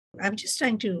I'm just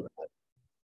trying to...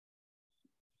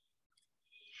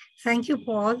 Thank you,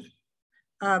 Paul,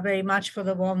 very much for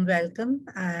the warm welcome.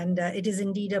 And it is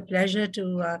indeed a pleasure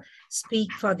to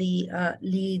speak for the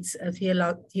Leeds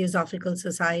Theological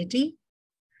Society.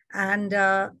 And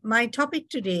my topic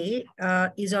today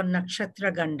is on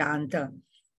Nakṣatra Gaṇḍānta.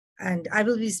 And I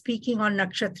will be speaking on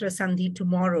Nakṣatra Sandhi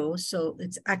tomorrow. So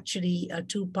it's actually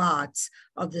two parts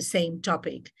of the same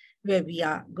topic where we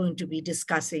are going to be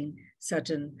discussing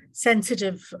certain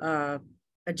sensitive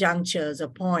junctures or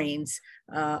points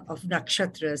of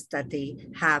nakshatras that they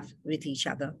have with each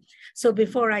other. So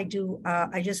before I do,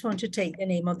 I just want to take the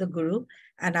name of the Guru,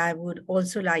 and I would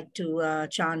also like to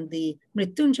chant the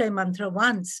Mrityunjay mantra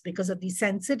once because of the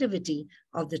sensitivity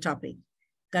of the topic.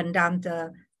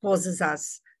 Gaṇḍānta causes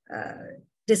us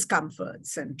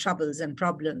discomforts and troubles and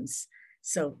problems.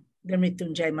 So the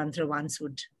Mrityunjay mantra once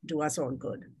would do us all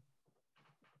good.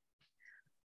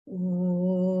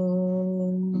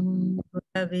 Om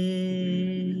Gurave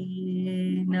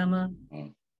Namah.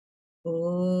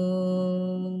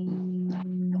 Om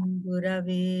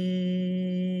Gurave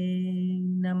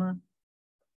Namah.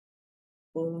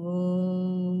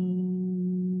 Om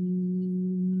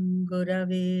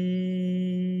Gurave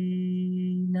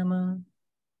Namah.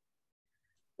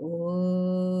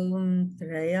 Om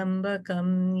Trayambakam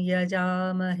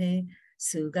Yajamahe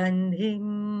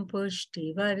Sugandhim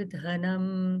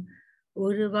Pushtivardhanam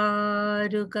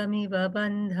Urvarukamiva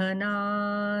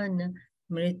Bandhanan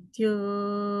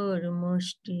Mrityur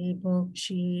Mushti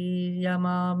Mukshi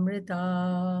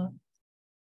Yamamrita.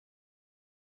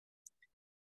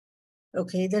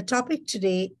 Okay, the topic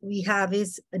today we have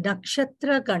is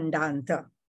Nakṣatra Gaṇḍānta.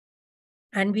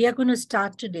 And we are going to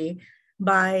start today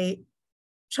by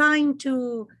trying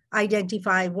to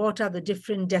identify what are the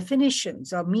different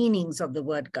definitions or meanings of the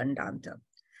word Gaṇḍānta.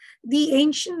 The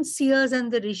ancient seers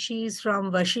and the rishis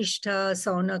from Vasishtha,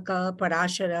 Saunaka,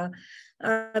 Parashara,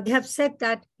 they have said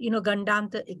that,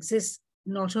 Gaṇḍānta exists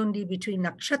not only between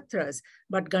nakshatras,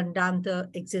 but Gaṇḍānta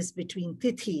exists between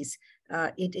tithis.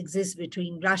 It exists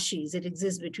between rashis, it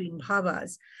exists between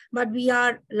bhavas. But we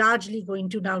are largely going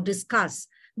to now discuss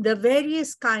the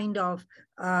various kind of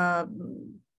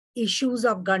issues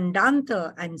of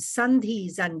Gaṇḍānta and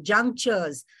sandhis and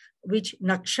junctures which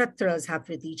nakshatras have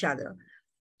with each other.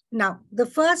 Now, the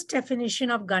first definition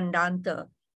of Gaṇḍānta,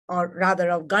 or rather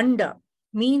of Ganda,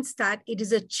 means that it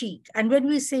is a cheek. And when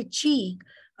we say cheek,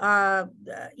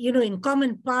 in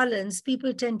common parlance,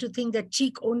 people tend to think that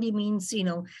cheek only means,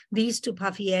 these two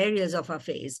puffy areas of our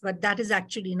face. But that is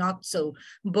actually not so,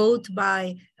 both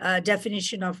by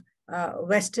definition of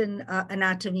Western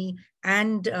anatomy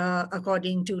and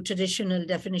according to traditional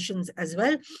definitions as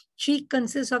well. Cheek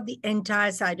consists of the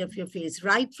entire side of your face,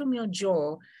 right from your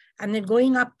jaw and then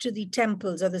going up to the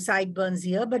temples or the sideburns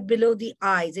here, but below the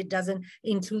eyes. It doesn't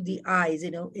include the eyes,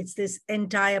 it's this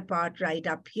entire part right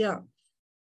up here.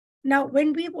 Now,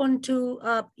 when we want to,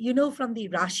 from the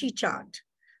Rashi chart,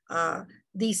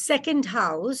 the second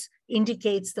house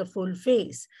indicates the full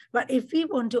face. But if we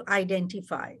want to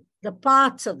identify the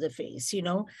parts of the face,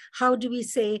 how do we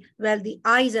say, well, the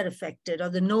eyes are affected or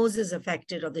the nose is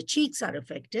affected or the cheeks are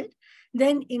affected?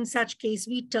 Then in such case,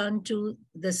 we turn to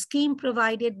the scheme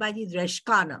provided by the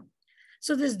Dreshkana.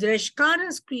 So this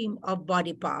Dreshkana scheme of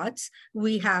body parts,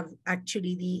 we have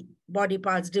actually the body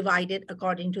parts divided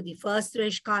according to the first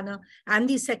Dreshkana and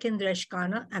the second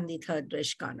Dreshkana and the third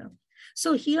Dreshkana.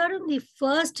 So here in the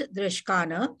first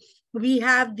Dreshkana, we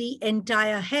have the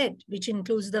entire head, which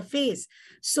includes the face.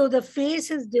 So the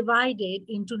face is divided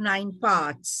into 9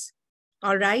 parts.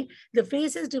 All right. The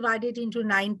face is divided into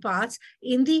 9 parts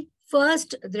in the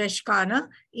first Dreshkana,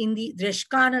 in the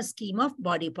Dreshkana scheme of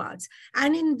body parts.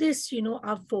 And in this,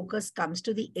 our focus comes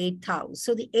to the 8th house.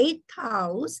 So the 8th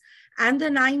house and the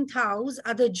 9th house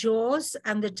are the jaws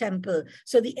and the temple.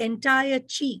 So the entire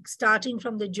cheek, starting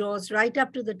from the jaws right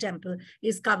up to the temple,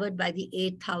 is covered by the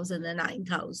 8th house and the 9th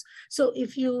house. So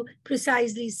if you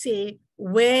precisely say,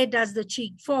 where does the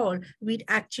cheek fall? We'd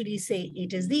actually say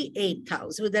it is the 8th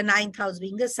house, with the 9th house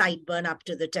being the sideburn up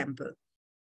to the temple.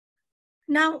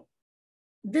 Now,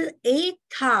 the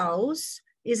 8th house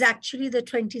is actually the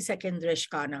 22nd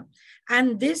Dreshkana.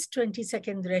 And this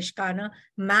 22nd Dreshkana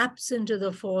maps into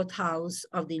the 4th house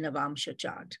of the Navamsha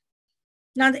chart.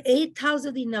 Now, the 8th house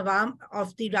of the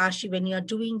Rashi, when you are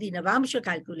doing the Navamsha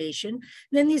calculation,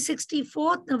 then the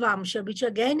 64th Navamsha, which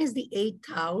again is the 8th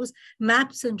house,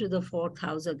 maps into the 4th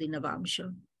house of the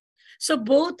Navamsha. So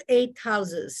both 8th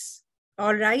houses,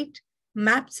 all right,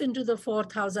 maps into the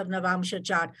 4th house of Navamsha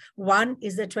chart. One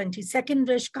is the 22nd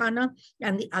Dreshkana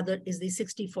and the other is the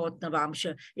 64th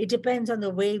Navamsha. It depends on the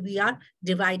way we are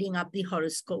dividing up the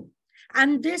horoscope.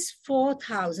 And this fourth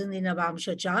house in the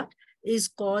Navamsha chart is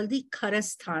called the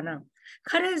Kharasthana.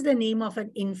 Khara is the name of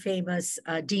an infamous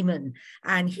demon,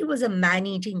 and he was a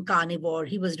man-eating carnivore.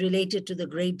 He was related to the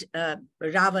great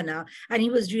Ravana, and he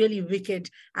was really wicked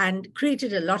and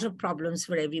created a lot of problems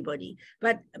for everybody.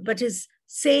 But his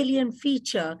salient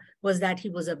feature was that he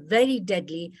was a very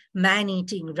deadly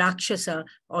man-eating Rakshasa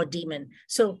or demon.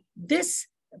 So this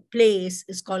place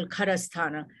is called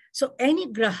Kharasthana. So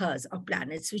any grahas or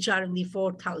planets which are in the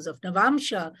fourth house of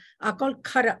Navamsha are called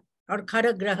Khara or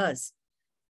Khara grahas.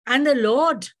 And the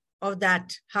lord of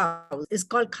that house is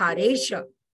called Kharesha.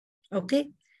 Okay.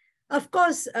 Of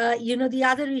course, the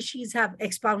other rishis have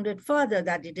expounded further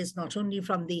that it is not only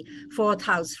from the fourth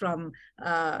house from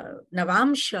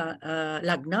Navamsha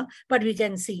Lagna, but we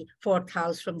can see fourth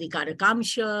house from the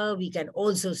Karakamsha. We can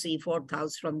also see fourth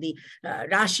house from the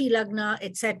Rashi Lagna,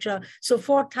 etc. So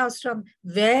fourth house from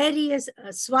various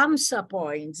Swamsa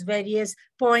points, various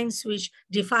points which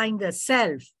define the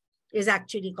self, is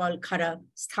actually called Khara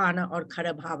Sthana or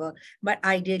Khara Bhava. But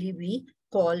ideally, we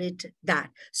call it that.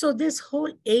 So this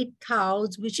whole eighth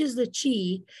house, which is the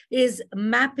chi, is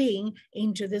mapping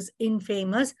into this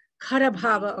infamous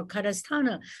Kharabhava or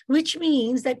Kharasthana, which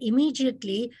means that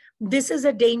immediately this is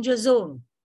a danger zone.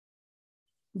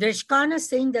 Drishkana is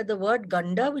saying that the word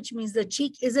Ganda, which means the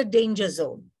cheek, is a danger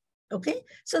zone. Okay,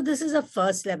 so this is a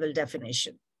first level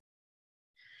definition.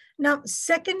 Now,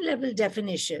 second level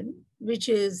definition, which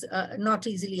is not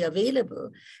easily available,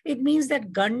 it means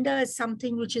that Ganda is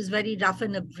something which is very rough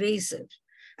and abrasive.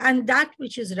 And that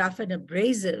which is rough and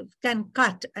abrasive can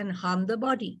cut and harm the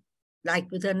body,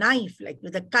 like with a knife, like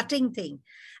with a cutting thing.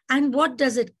 And what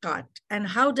does it cut and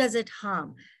how does it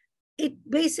harm? It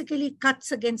basically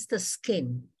cuts against the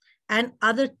skin and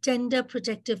other tender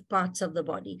protective parts of the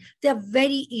body. They are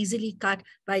very easily cut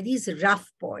by these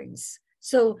rough points.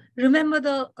 So remember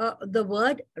the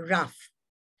word rough.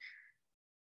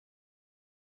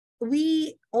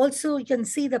 We also can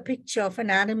see the picture of an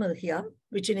animal here,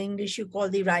 which in English you call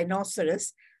the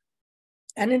rhinoceros.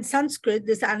 And in Sanskrit,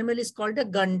 this animal is called a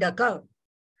Gandaka.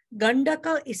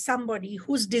 Gandaka is somebody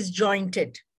who's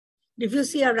disjointed. If you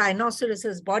see a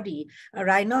rhinoceros's body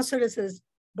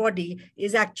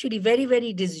is actually very,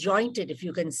 very disjointed, if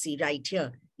you can see right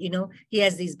here. You know, he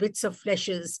has these bits of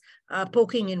fleshes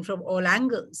poking in from all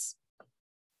angles.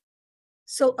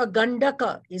 So a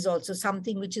Gandaka is also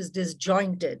something which is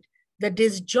disjointed. The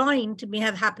disjoint may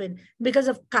have happened because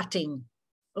of cutting,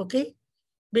 okay?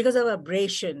 Because of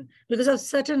abrasion, because of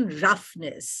certain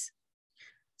roughness.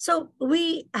 So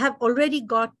we have already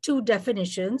got two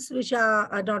definitions, which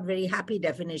are not very happy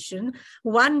definition.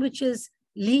 One which is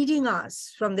leading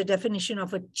us from the definition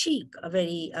of a cheek, a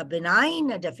very benign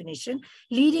definition,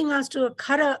 leading us to a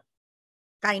Khara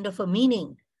kind of a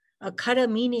meaning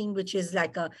which is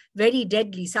like a very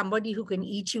deadly, somebody who can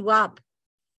eat you up.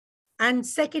 And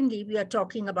secondly, we are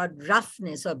talking about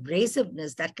roughness or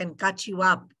abrasiveness that can cut you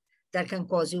up, that can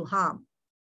cause you harm.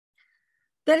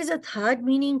 There is a third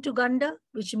meaning to Ganda,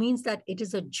 which means that it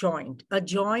is a joint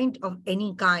of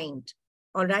any kind.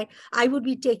 All right. I would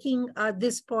be taking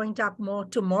this point up more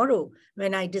tomorrow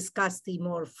when I discuss the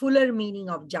more fuller meaning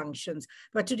of junctions.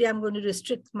 But today I'm going to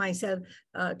restrict myself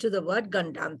to the word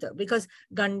Gaṇḍānta, because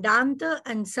Gaṇḍānta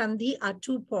and Sandhi are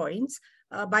 2 points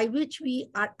by which we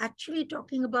are actually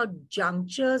talking about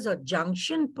junctures or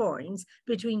junction points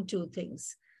between two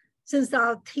things. Since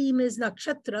our theme is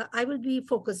nakshatra, I will be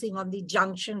focusing on the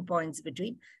junction points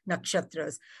between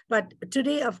nakshatras. But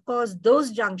today, of course,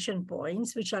 those junction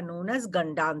points, which are known as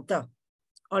Gaṇḍānta.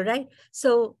 All right.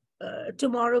 So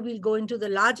tomorrow we'll go into the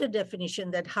larger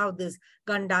definition that how this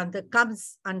Gaṇḍānta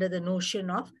comes under the notion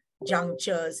of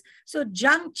junctures. So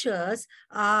junctures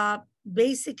are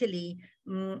basically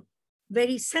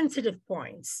very sensitive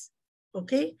points.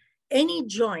 Okay. Any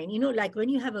joint, you know, like when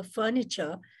you have a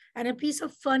furniture, and a piece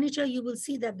of furniture, you will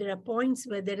see that there are points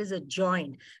where there is a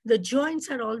joint. The joints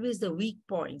are always the weak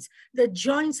points. The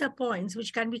joints are points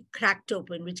which can be cracked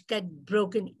open, which get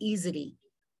broken easily.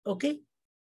 Okay?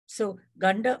 So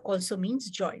Ganda also means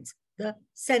joints, the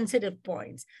sensitive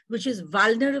points, which is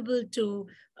vulnerable to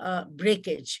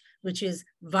breakage, which is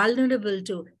vulnerable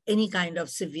to any kind of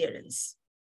severance,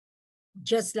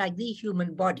 just like the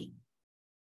human body.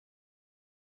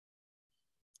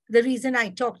 The reason I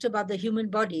talked about the human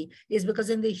body is because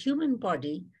in the human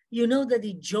body, you know that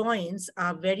the joints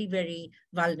are very, very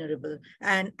vulnerable.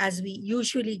 And as we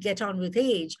usually get on with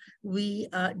age, we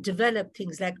develop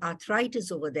things like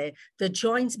arthritis over there. The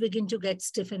joints begin to get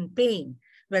stiff and pain,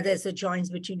 whether it's the joints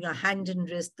between your hand and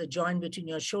wrist, the joint between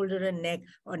your shoulder and neck,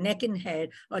 or neck and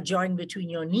head, or joint between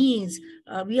your knees.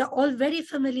 We are all very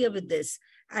familiar with this.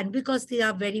 And because they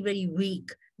are very, very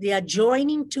weak, they are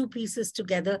joining two pieces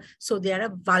together, so they are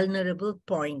a vulnerable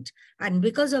point. And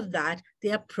because of that,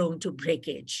 they are prone to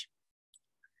breakage.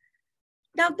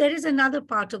 Now, there is another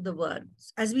part of the word.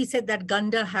 As we said, that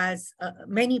Gaṇḍa has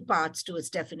many parts to its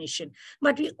definition,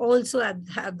 but we also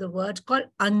have the word called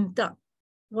Anta.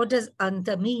 What does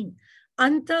Anta mean?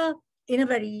 Anta, in a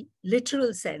very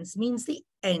literal sense, means the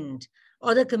end,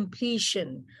 or the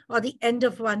completion, or the end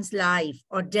of one's life,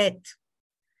 or death.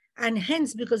 And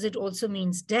hence, because it also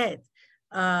means death,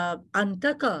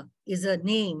 Antaka is a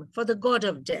name for the god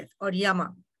of death, or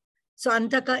Yama. So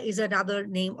Antaka is another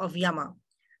name of Yama.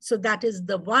 So that is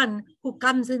the one who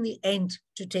comes in the end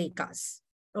to take us.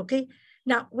 Okay.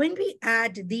 Now, when we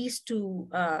add these two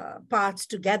parts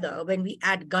together, when we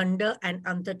add Gaṇḍa and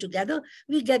Anta together,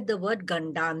 we get the word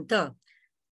Gaṇḍānta.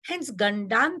 Hence,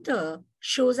 Gaṇḍānta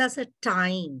shows us a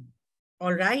time,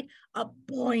 all right, a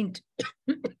point,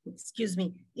 excuse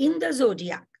me, in the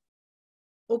zodiac.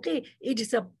 Okay, it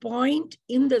is a point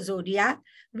in the zodiac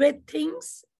where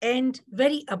things end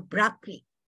very abruptly,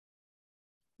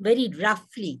 very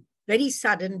roughly, very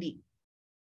suddenly.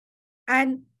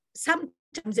 And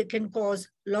sometimes it can cause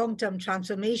long-term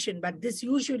transformation, but this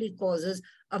usually causes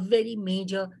a very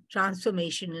major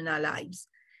transformation in our lives.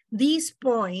 These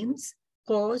points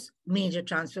cause major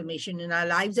transformation in our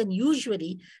lives, and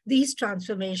usually these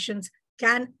transformations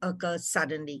can occur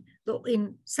suddenly, though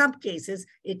in some cases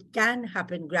it can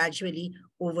happen gradually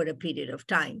over a period of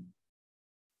time.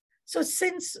 So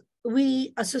since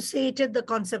we associated the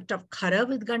concept of khara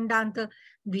with Gaṇḍānta,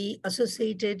 we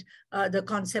associated the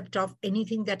concept of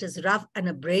anything that is rough and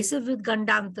abrasive with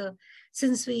Gaṇḍānta,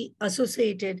 since we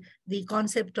associated the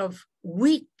concept of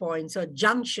weak points or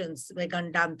junctions where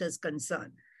Gaṇḍānta is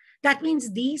concerned. That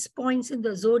means these points in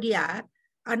the zodiac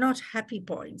are not happy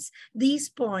points. These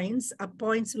points are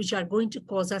points which are going to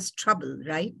cause us trouble,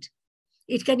 right?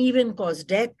 It can even cause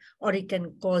death, or it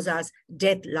can cause us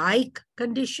death-like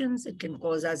conditions. It can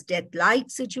cause us death-like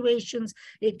situations.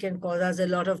 It can cause us a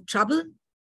lot of trouble.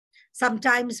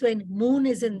 Sometimes when moon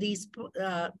is in these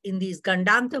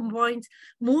Gaṇḍānta points,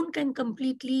 moon can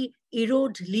completely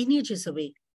erode lineages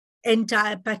away.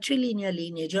 Entire patrilineal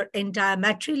lineage or entire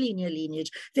matrilineal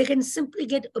lineage, they can simply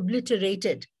get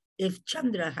obliterated if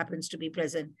Chandra happens to be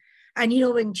present. And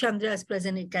when Chandra is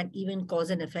present, it can even cause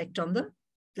an effect on the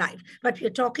life. But we're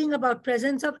talking about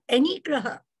presence of any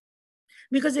graha.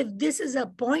 Because if this is a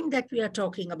point that we are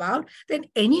talking about, then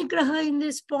any graha in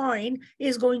this point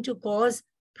is going to cause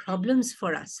problems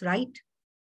for us, right?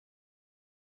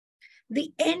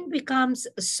 The end becomes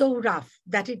so rough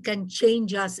that it can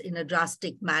change us in a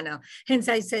drastic manner. Hence,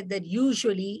 I said that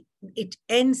usually it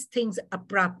ends things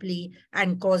abruptly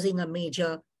and causing a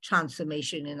major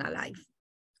transformation in our life.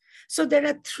 So there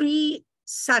are three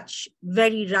such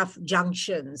very rough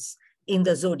junctions in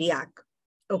the zodiac.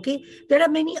 Okay, there are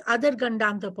many other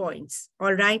Gaṇḍānta points,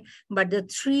 all right, but the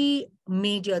three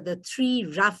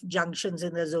rough junctions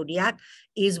in the zodiac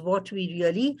is what we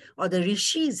really, or the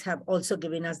rishis have also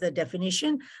given us the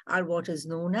definition, are what is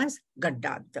known as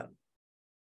Gaṇḍānta.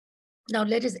 Now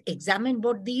let us examine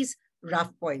what these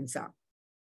rough points are.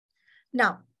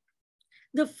 Now,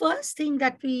 the first thing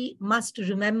that we must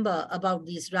remember about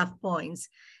these rough points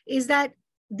is that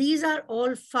these are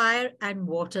all fire and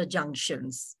water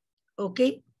junctions.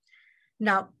 Okay.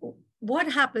 Now,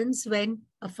 what happens when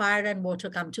a fire and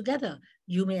water come together?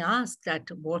 You may ask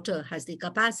that water has the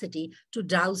capacity to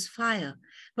douse fire,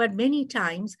 but many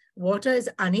times water is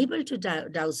unable to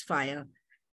douse fire.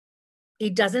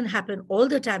 It doesn't happen all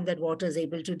the time that water is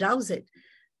able to douse it.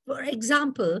 For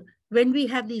example, when we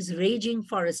have these raging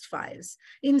forest fires,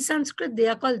 in Sanskrit, they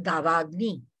are called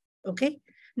Davagni. Okay.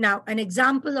 Now, an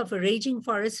example of a raging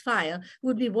forest fire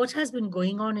would be what has been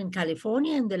going on in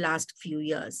California in the last few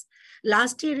years.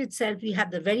 Last year itself, we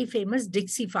had the very famous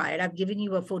Dixie fire. I've given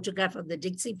you a photograph of the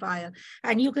Dixie fire,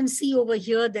 and you can see over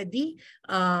here that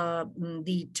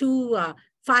the two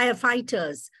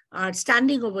firefighters are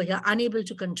standing over here, unable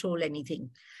to control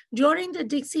anything. During the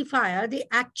Dixie fire, they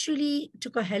actually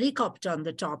took a helicopter on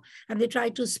the top and they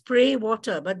tried to spray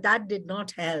water, but that did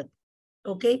not help.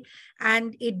 Okay,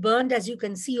 and it burned, as you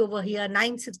can see over here,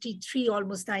 963,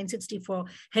 almost 964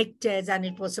 hectares, and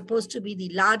it was supposed to be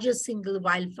the largest single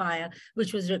wildfire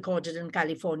which was recorded in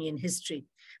Californian history.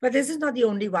 But this is not the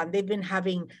only one. They've been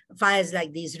having fires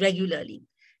like these regularly.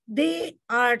 They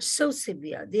are so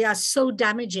severe, they are so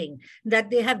damaging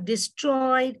that they have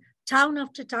destroyed town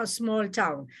after town, small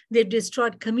town. They've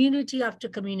destroyed community after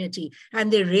community,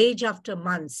 and they rage after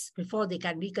months before they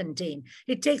can be contained.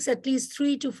 It takes at least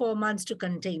 3 to 4 months to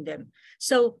contain them.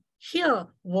 So Here,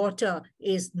 water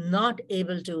is not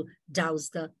able to douse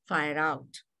the fire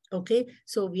out. Okay,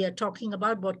 so we are talking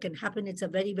about what can happen. It's a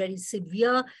very, very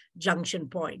severe junction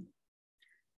point.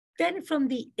 Then from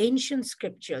the ancient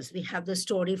scriptures, we have the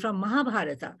story from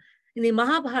Mahabharata. In the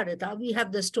Mahabharata, we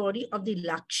have the story of the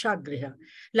Nakṣatra.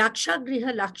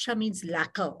 Nakṣatra, Laksha means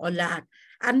lacquer or lac.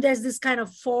 And there's this kind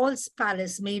of false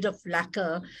palace made of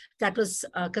lacquer that was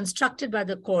constructed by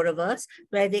the Kauravas,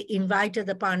 where they invited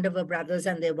the Pandava brothers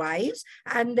and their wives.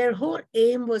 And their whole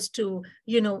aim was to,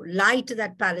 light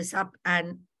that palace up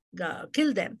and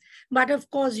kill them. But of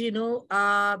course,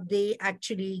 they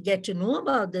actually get to know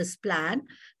about this plot,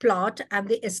 and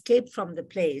they escape from the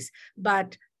place.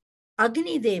 But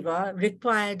Agni Deva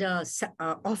required an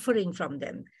offering from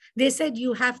them. They said,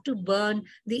 you have to burn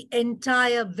the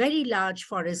entire very large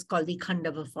forest called the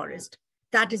Khandava forest.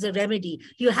 That is a remedy.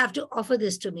 You have to offer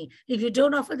this to me. If you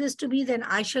don't offer this to me, then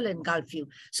I shall engulf you.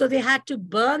 So they had to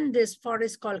burn this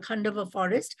forest called Khandava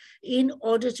forest in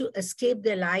order to escape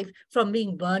their life from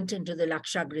being burnt into the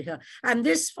Nakṣatra. And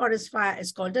this forest fire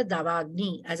is called a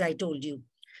Davagni, as I told you.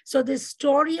 So this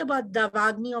story about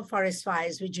Davagni or forest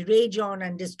fires, which rage on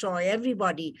and destroy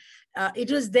everybody,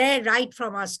 it was there right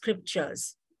from our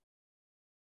scriptures.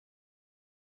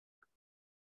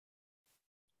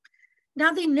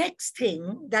 Now, the next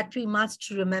thing that we must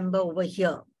remember over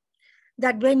here,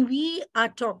 that when we are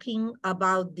talking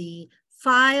about the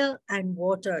fire and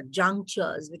water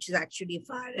junctures, which is actually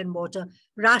fire and water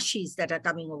rashis that are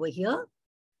coming over here.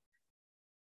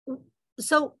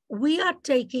 So we are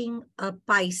taking a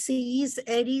Pisces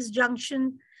Aries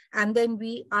junction, and then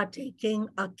we are taking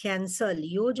a Cancer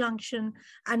Leo junction,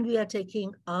 and we are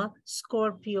taking a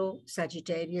Scorpio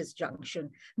Sagittarius junction.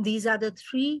 These are the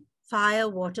three fire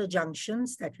water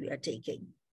junctions that we are taking.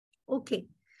 Okay,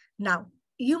 now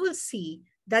you will see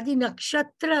that the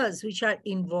nakshatras which are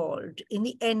involved in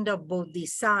the end of both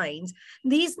these signs,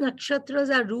 these nakshatras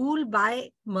are ruled by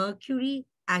Mercury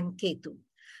and Ketu.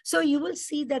 So you will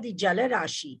see that the Jala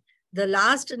Rashi, the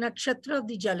last nakshatra of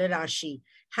the Jala Rashi,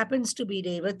 happens to be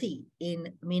Revati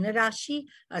in Meena Rashi,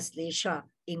 Aslesha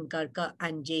in Karka,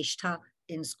 and Jeshtha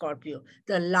in Scorpio,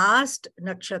 the last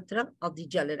nakshatra of the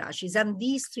Jala Rashis. And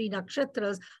these three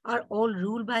nakshatras are all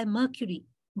ruled by Mercury.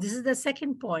 This is the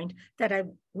second point that I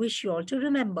wish you all to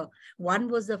remember. One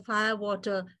was the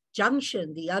fire-water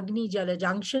junction, the Agni-Jala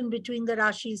junction between the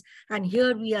Rashis. And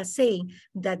here we are saying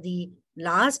that the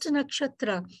last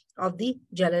nakshatra of the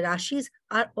Jala Rashis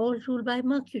are all ruled by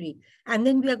Mercury. And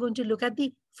then we are going to look at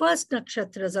the first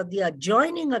nakshatras of the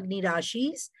adjoining Agni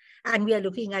Rashis. And we are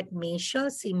looking at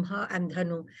Mesha, Simha, and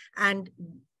Dhanu. And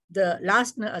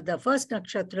the first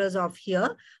nakshatras of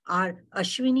here are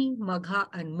Ashwini, Magha,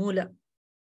 and Mula.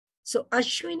 So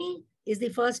Ashwini is the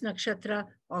first nakshatra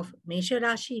of Mesha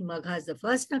Rashi, Magha is the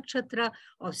first nakshatra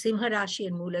of Simha Rashi,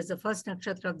 and Mula is the first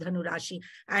nakshatra of Dhanu Rashi.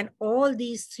 And all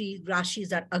these three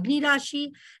Rashis are Agni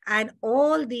Rashi, and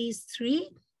all these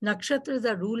three nakshatras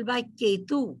are ruled by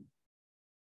Ketu.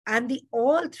 And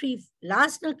all three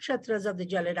last nakshatras of the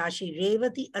Jala Rashi,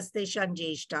 Revati, Aslesha, and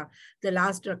Jeshtha, the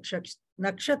last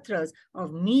nakshatras of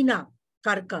Meena,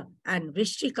 Karka, and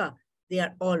Vrishchika, they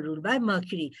are all ruled by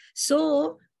Mercury.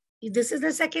 So this is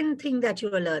the second thing that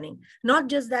you are learning. Not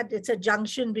just that it's a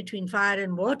junction between fire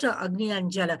and water, Agni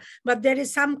and Jala, but there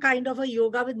is some kind of a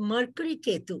yoga with Mercury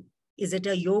Ketu. Is it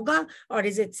a yoga, or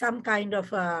is it some kind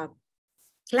of a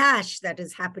clash that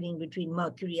is happening between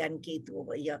Mercury and Ketu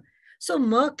over here? So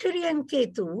Mercury and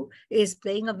Ketu is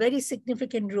playing a very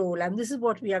significant role, and this is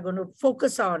what we are going to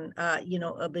focus on,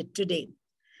 a bit today.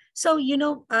 So,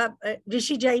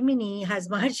 Maharishi Jaimini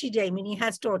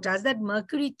has taught us that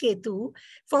Mercury Ketu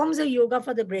forms a yoga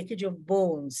for the breakage of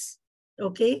bones.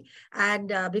 Okay,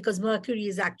 and because Mercury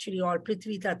is actually all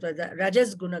Prithvi Tattva, the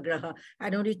Rajas Guna Graha,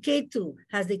 and only Ketu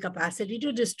has the capacity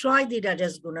to destroy the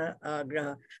Rajas Guna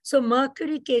Graha. So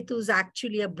Mercury Ketu is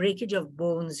actually a breakage of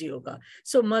bones yoga.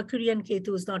 So Mercury and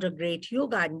Ketu is not a great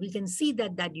yoga, and we can see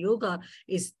that yoga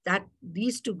is that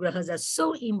these two grahas are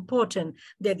so important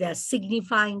that they are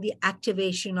signifying the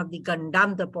activation of the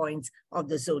Gaṇḍānta points of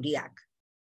the zodiac.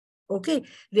 Okay,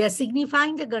 they are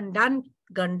signifying the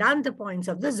Gaṇḍānta points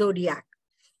of the zodiac.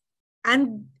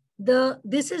 And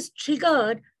this is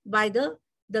triggered by the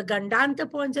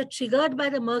Gaṇḍānta points are triggered by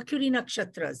the Mercury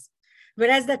nakshatras,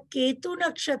 whereas the Ketu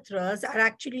nakshatras are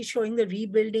actually showing the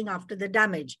rebuilding after the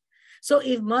damage. So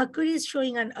if Mercury is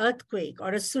showing an earthquake or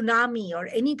a tsunami or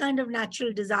any kind of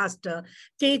natural disaster,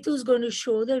 Ketu is going to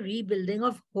show the rebuilding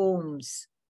of homes.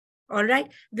 All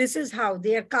right, this is how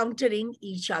they are countering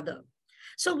each other.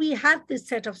 So we have this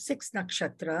set of 6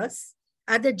 nakshatras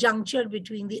at the juncture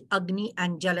between the Agni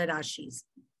and Jala Rashis.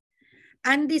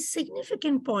 And the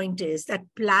significant point is that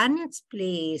planets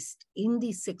placed in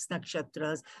these 6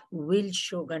 nakshatras will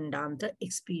show Gaṇḍānta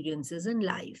experiences in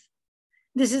life.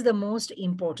 This is the most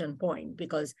important point,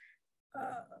 because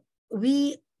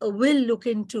we will look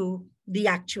into the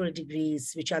actual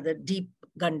degrees, which are the deep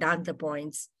Gaṇḍānta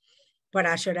points.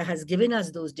 Parashara has given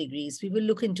us those degrees. We will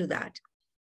look into that.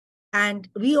 And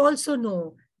we also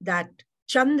know that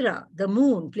Chandra, the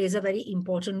moon, plays a very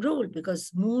important role,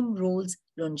 because moon rules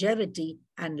longevity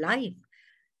and life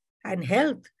and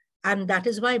health. And that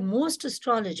is why most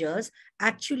astrologers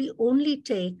actually only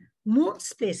take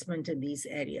moon's placement in these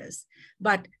areas.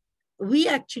 But we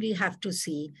actually have to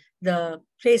see the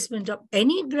placement of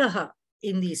any graha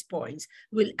in these points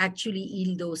will actually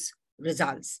yield those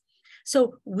results.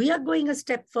 So we are going a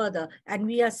step further, and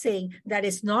we are saying that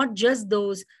it's not just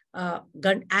those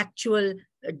actual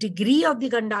degree of the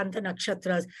Gaṇḍānta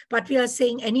nakshatras, but we are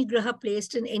saying any graha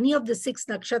placed in any of the 6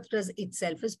 nakshatras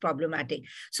itself is problematic.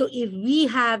 So if we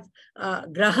have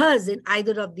grahas in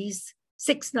either of these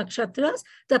 6 nakshatras,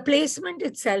 the placement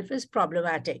itself is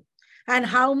problematic. And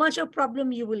how much of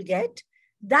problem you will get,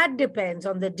 that depends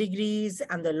on the degrees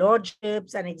and the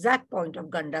lordships and exact point of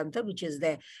Gaṇḍānta, which is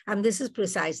there. And this is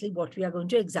precisely what we are going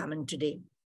to examine today.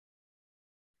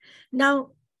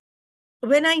 Now,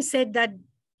 when I said that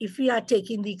if we are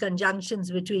taking the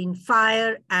conjunctions between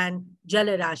fire and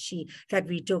Jala Rashi, that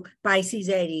we took Pisces,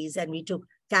 Aries, and we took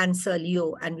Cancer,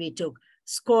 Leo, and we took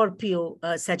Scorpio,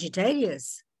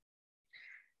 Sagittarius.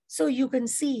 So you can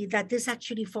see that this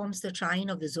actually forms the trine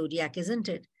of the zodiac, isn't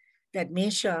it? That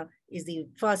Mesha is the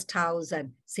 1st house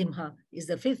and Simha is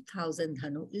the 5th house and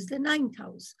Dhanu is the 9th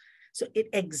house. So it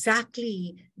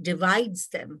exactly divides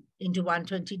them into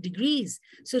 120 degrees.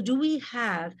 So do we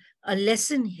have a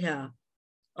lesson here?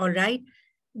 All right.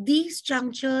 These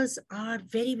junctures are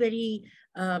very, very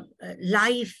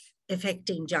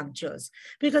life-affecting junctures,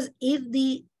 because if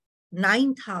the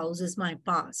 9th house is my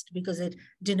past, because it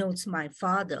denotes my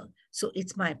father, so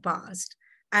it's my past.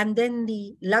 And then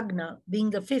the Lagna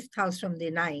being the 5th house from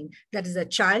the 9, that is a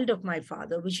child of my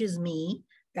father, which is me,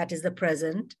 that is the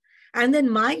present. And then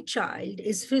my child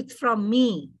is 5th from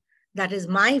me, that is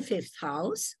my 5th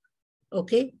house.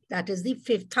 Okay, that is the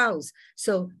 5th house.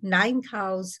 So 9th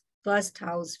house, 1st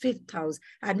house, 5th house.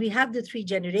 And we have the 3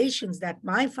 generations, that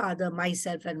my father,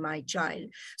 myself, and my child.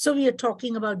 So we are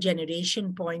talking about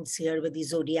generation points here where the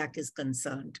zodiac is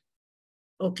concerned.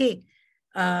 Okay.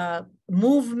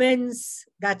 Movements,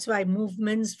 that's why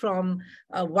movements from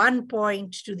one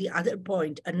point to the other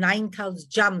point, a 9th house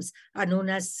jumps are known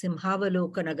as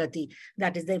Simhavalokanagati.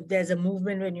 That is, if there's a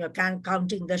movement when you're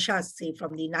counting the shas, say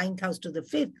from the 9th house to the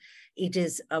 5th, it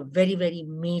is a very, very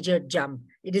major jump.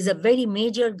 It is a very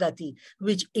major gati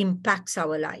which impacts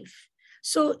our life.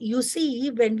 So you see,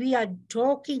 when we are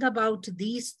talking about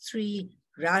these 3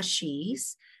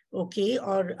 rashis, okay,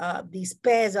 or these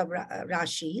pairs of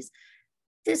rashis,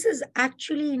 this is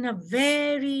actually in a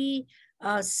very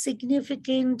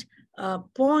significant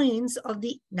points of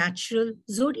the natural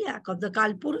zodiac, of the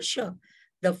Kalpurusha,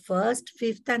 the 1st,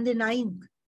 5th, and the 9th,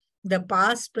 the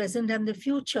past, present, and the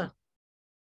future.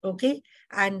 Okay,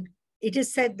 and it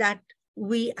is said that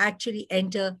we actually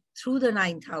enter through the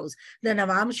 9th house. The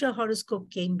Navamsha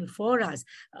horoscope came before us.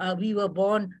 We were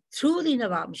born through the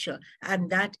Navamsha,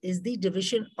 and that is the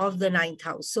division of the 9th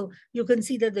house. So you can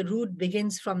see that the root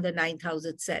begins from the 9th house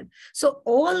itself. So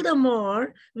all the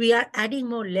more we are adding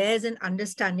more layers and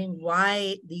understanding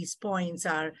why these points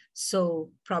are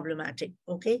so problematic.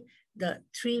 Okay, the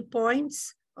 3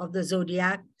 points of the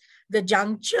zodiac, the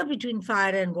juncture between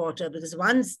fire and water, because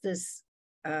once this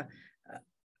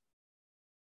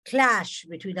clash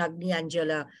between Agni and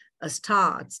Jala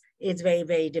starts, it's very,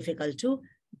 very difficult to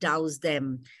douse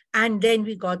them. And then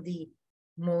we got the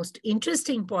most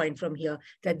interesting point from here,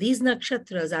 that these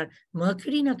nakshatras are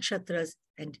Mercury nakshatras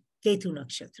and Ketu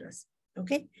nakshatras.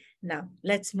 Okay, now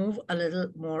let's move a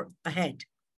little more ahead.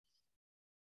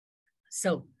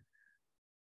 So,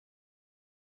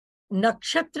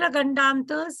 Nakṣatra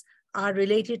Gaṇḍāntas are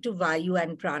related to Vayu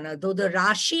and Prana, though the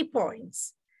Rashi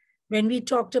points, when we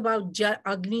talked about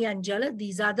Agni and Jala,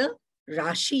 these are the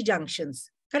Rashi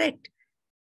junctions, correct?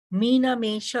 Meena,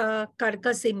 Mesha,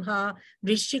 Karka, Simha,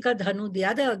 Vrishchika, Dhanu, the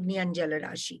other Agni and Jala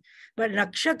Rashi. But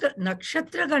Nakṣatra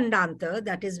Gaṇḍānta,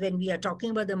 that is when we are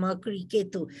talking about the Mercury,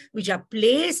 Ketu, which are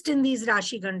placed in these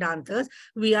Rashi Gaṇḍāntas,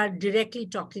 we are directly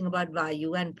talking about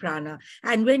Vayu and Prana.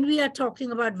 And when we are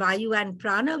talking about Vayu and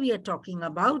Prana, we are talking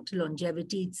about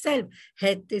longevity itself,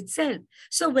 health itself.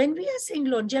 So when we are saying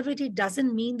longevity, it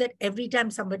doesn't mean that every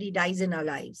time somebody dies in our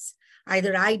lives,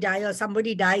 either I die or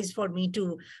somebody dies for me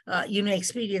to,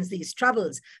 experience these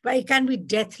troubles. But it can be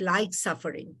death-like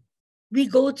suffering. We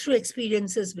go through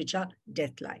experiences which are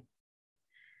death-like.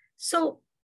 So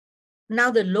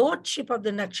now the lordship of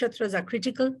the nakshatras are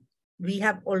critical. We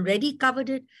have already covered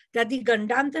it, that the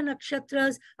Gaṇḍānta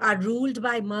nakshatras are ruled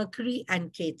by Mercury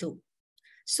and Ketu.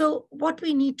 So what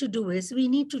we need to do is we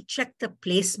need to check the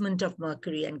placement of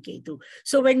Mercury and Ketu.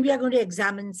 So when we are going to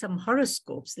examine some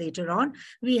horoscopes later on,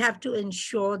 we have to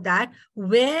ensure that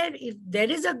where, if there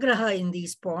is a graha in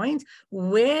these points,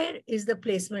 where is the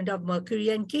placement of Mercury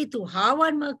and Ketu? How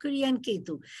are Mercury and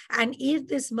Ketu? And if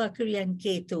this Mercury and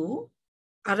Ketu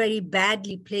are very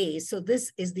badly placed, so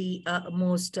this is the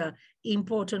most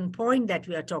important point that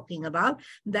we are talking about,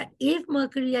 that if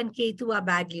Mercury and Ketu are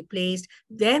badly placed,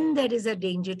 then there is a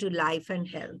danger to life and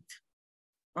health.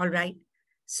 All right.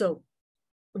 So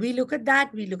we look at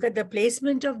that. We look at the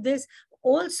placement of this.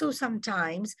 Also,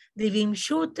 sometimes the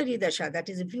Vimshottari Dasha, that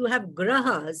is, if you have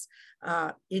grahas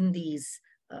in these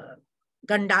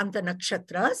Gaṇḍānta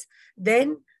nakshatras,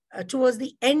 then towards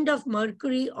the end of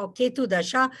Mercury or Ketu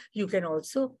Dasha, you can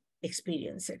also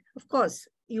experience it. Of course,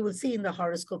 you will see in the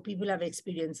horoscope, people have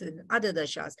experienced it in other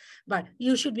dashas, but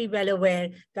you should be well aware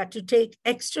that to take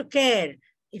extra care,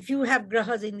 if you have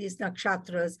grahas in these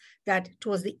nakshatras, that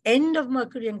towards the end of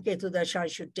Mercury and Ketu Dasha, you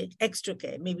should take extra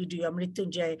care. Maybe do your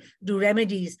Mrityunjay, do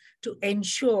remedies to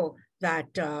ensure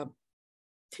that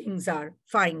things are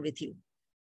fine with you.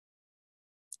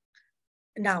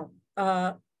 Now,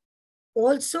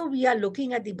 also, we are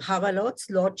looking at the Bhavalords,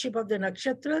 lordship of the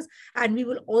nakshatras, and we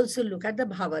will also look at the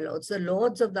Bhavalords, the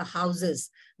lords of the houses,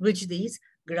 which these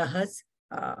grahas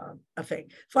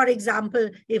affect. For example,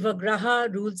 if a graha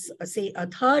rules, say, a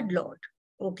third lord,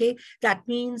 okay, that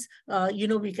means,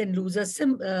 we can lose a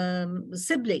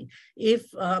sibling.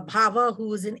 If Bhava,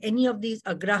 who is in any of these,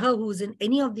 a graha who is in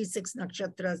any of these 6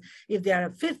 nakshatras, if they are a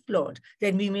 5th lord,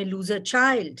 then we may lose a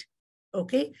child,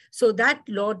 okay? So that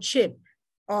lordship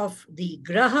of the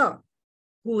graha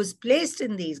who is placed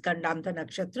in these Gaṇḍānta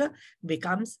nakshatra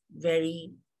becomes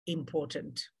very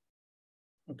important.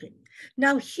 Okay.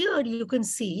 Now here you can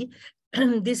see,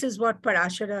 this is what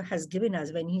Parashara has given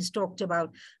us when he's talked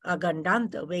about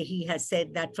Gaṇḍānta, where he has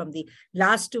said that from the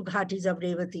last 2 ghatis of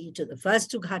Revati to the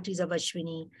first 2 ghatis of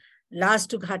Ashwini, last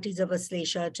 2 ghatis of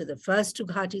Aslesha to the first 2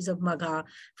 ghatis of Magha,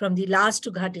 from the last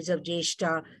 2 ghatis of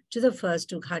Jeshta to the first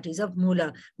 2 ghatis of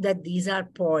Mula, that these are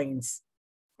points.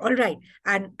 All right.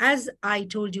 And as I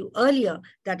told you earlier,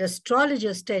 that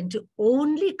astrologers tend to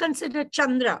only consider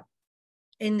Chandra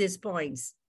in these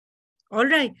points. All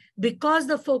right. Because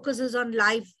the focus is on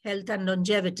life, health, and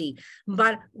longevity.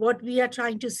 But what we are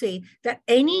trying to say, that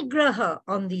any graha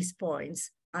on these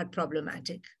points are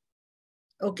problematic.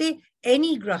 Okay.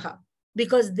 Any graha,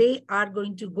 because they are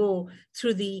going to go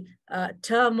through the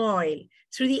turmoil,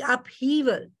 through the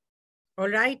upheaval, all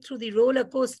right, through the roller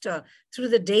coaster, through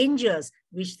the dangers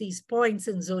which these points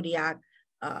in zodiac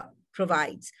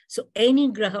provides. So any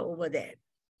graha over there.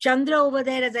 Chandra over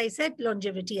there, as I said,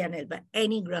 longevity and health, but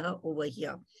any graha over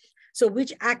here. So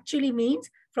which actually means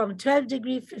from 12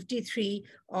 degree 53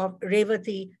 of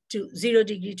Revati to 0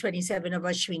 degree 27 of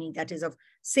Ashwini, that is of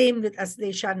same with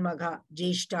Aslesha and Magha,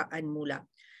 Jeshta and Mula.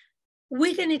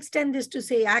 We can extend this to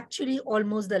say actually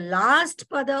almost the last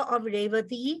pada of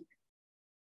Revati,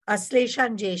 Aslesha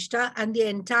and Jeshta, and the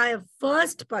entire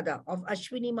first pada of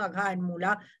Ashwini, Magha and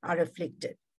Mula are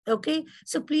afflicted. Okay,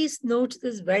 so please note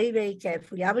this very, very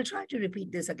carefully. I will try to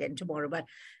repeat this again tomorrow, but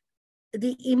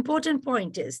the important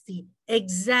point is the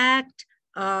exact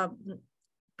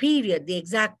period, the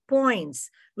exact points,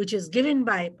 which is given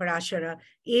by Parashara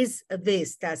is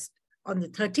this, that's on the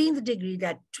 13th degree,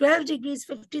 that 12 degrees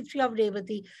 53 of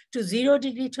Revati to 0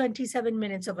 degree 27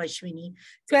 minutes of Ashwini,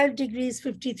 12 degrees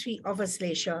 53 of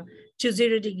Aslesha to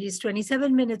 0 degrees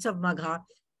 27 minutes of Magha,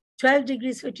 12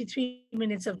 degrees 53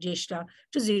 minutes of Jeshta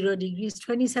to 0 degrees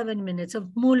 27 minutes of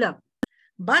Mula.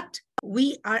 But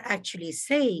we are actually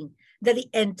saying that the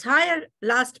entire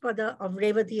last pada of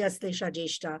Revati, Aslesha,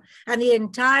 Jeshta and the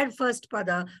entire first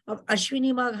pada of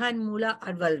Ashwini, Magha and Mula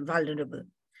are vulnerable.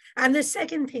 And the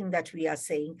second thing that we are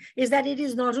saying is that it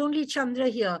is not only Chandra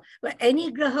here, but any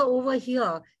graha over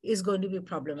here is going to be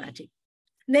problematic.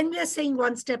 Then we are saying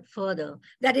one step further,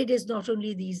 that it is not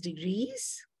only these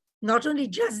degrees, not only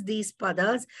just these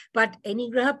padas, but any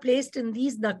graha placed in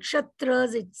these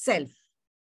nakshatras itself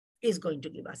is going to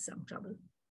give us some trouble.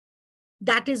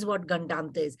 That is what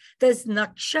Gaṇḍānta is. This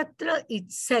nakshatra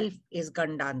itself is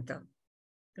Gaṇḍānta,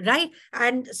 right?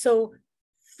 And so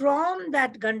from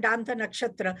that Gaṇḍānta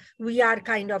nakshatra, we are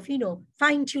kind of,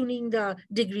 fine-tuning the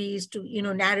degrees to,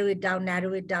 narrow it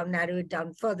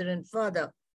down further and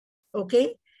further.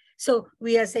 Okay? So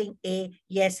we are saying,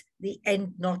 yes, the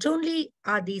end, not only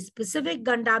are these specific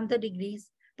Gaṇḍānta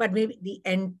degrees, but maybe the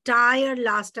entire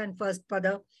last and first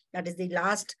pada, that is the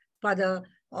last pada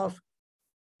of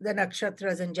the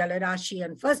nakshatras and Jalarashi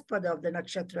and first pada of the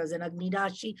nakshatras and Agni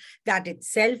Rashi, that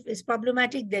itself is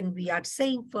problematic. Then we are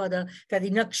saying further that the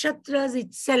nakshatras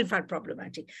itself are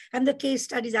problematic. And the case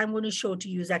studies I'm going to show to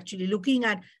you is actually looking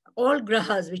at all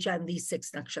grahas which are in these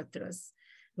 6 nakshatras,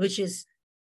 which is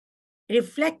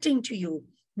reflecting to you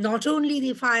not only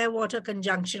the fire-water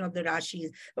conjunction of the Rashis,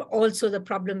 but also the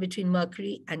problem between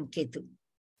Mercury and Ketu.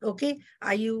 Okay,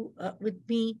 are you with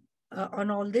me on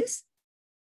all this?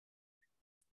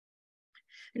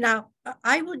 Now,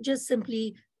 I would just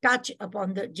simply touch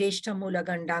upon the Jyeshta Mula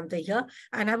Gaṇḍānta here,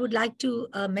 and I would like to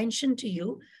mention to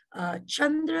you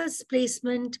Chandra's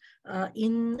placement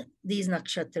in these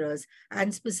nakshatras,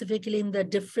 and specifically in the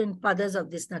different padas of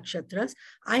these nakshatras.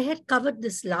 I had covered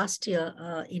this last year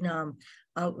in a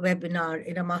webinar,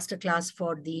 in a masterclass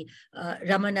for the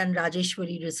Raman and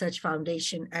Rajeshwari Research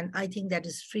Foundation, and I think that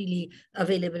is freely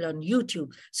available on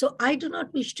YouTube. So I do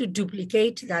not wish to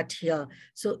duplicate that here.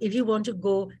 So if you want to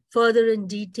go further in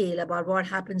detail about what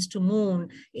happens to moon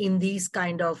in these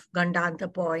kind of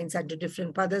Gaṇḍānta points and to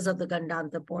different padas of the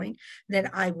Gaṇḍānta point, then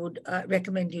I would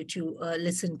recommend you to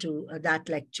listen to that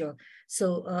lecture.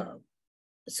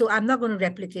 So I'm not going to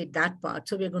replicate that part.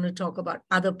 So we're going to talk about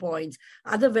other points,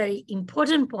 other very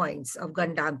important points of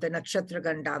Gaṇḍānta, Nakṣatra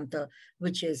Gaṇḍānta,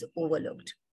 which is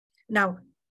overlooked. Now,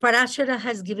 Parashara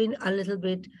has given a little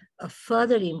bit of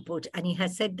further input, and he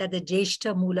has said that the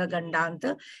Jyeshta Mula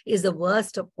Gaṇḍānta is the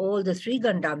worst of all the 3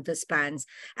 Gaṇḍānta spans.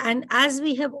 And as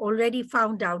we have already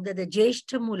found out that the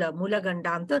Jyeshta Mula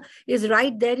Gaṇḍānta is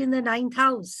right there in the 9th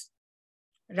house,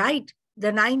 right?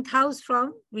 The 9th house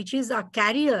from which is our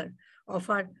carrier of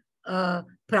our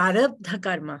prarabdha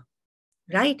karma,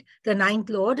 right? The 9th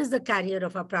lord is the carrier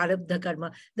of our prarabdha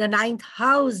karma. The 9th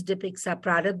house depicts our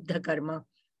prarabdha karma.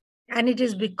 And it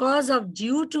is because of,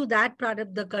 due to that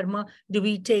prarabdha karma, do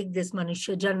we take this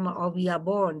Manushya Janma, or we are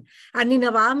born. And in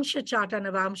Navamsha Chart,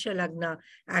 Navamsha Lagna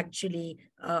actually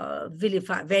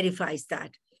verifies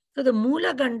that. So the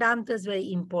Mula Gaṇḍānta is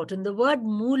very important. The word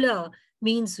Mula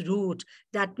means root.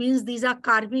 That means these are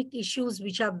karmic issues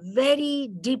which are very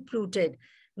deep-rooted,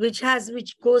 which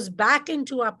goes back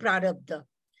into our prarabdha.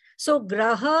 So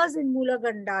grahas in Mula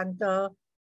Gaṇḍānta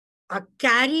are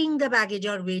carrying the baggage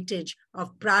or weightage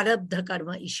of prarabdha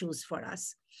karma issues for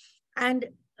us. And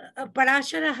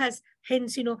Parashara has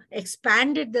hence,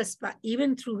 expanded the span,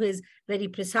 even through his very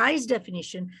precise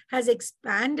definition, has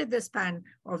expanded the span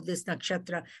of this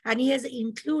nakshatra. And he has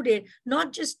included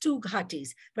not just 2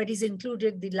 ghatis, but he's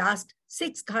included the last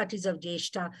 6 ghatis of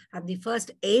Jyeshta and the first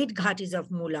 8 ghatis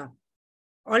of Mula.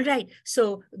 All right.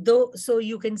 So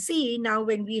you can see now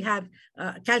when we have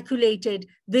calculated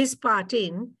this part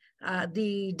in,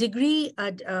 the degree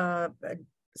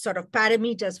sort of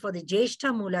parameters for the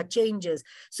Jyeshta Mula changes.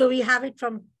 So we have it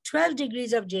from 12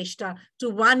 degrees of Jyeshta to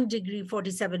 1 degree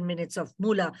 47 minutes of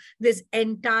Mula. This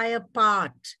entire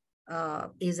part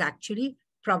is actually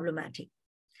problematic.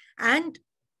 And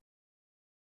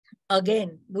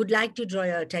again, would like to draw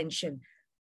your attention.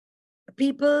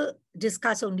 People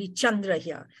discuss only Chandra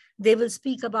here. They will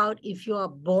speak about if you are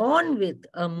born with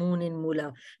a moon in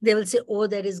Mula, they will say, oh,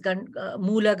 there is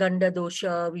Mula Ganda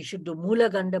dosha, we should do Mula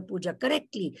Ganda puja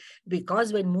correctly,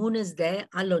 because when moon is there,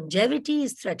 our longevity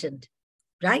is threatened,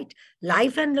 right?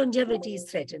 Life and longevity is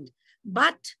threatened.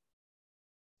 But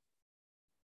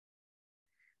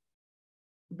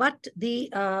the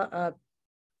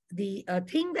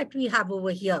thing that we have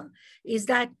over here is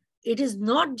that it is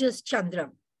not just Chandra.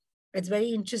 It's very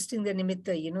interesting, the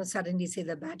nimitta, suddenly say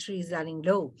the battery is running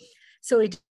low. So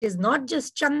it is not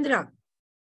just Chandra.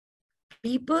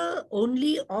 People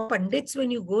only, or Pandits,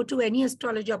 when you go to any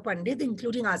astrologer Pandit,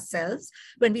 including ourselves,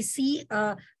 when we see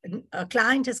a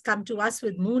client has come to us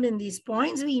with moon in these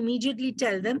points, we immediately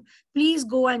tell them, please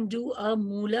go and do a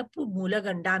Mula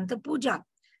Gaṇḍānta puja,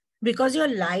 because your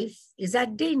life is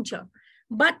at danger.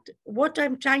 But what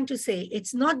I'm trying to say,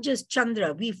 it's not just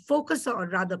Chandra. We focus on,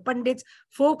 rather Pandits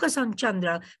focus on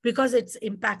Chandra because it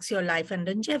impacts your life and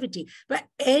longevity. But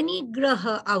any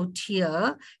graha out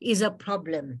here is a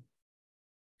problem,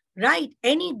 right?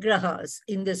 Any grahas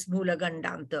in this Mula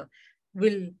Gaṇḍānta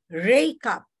will rake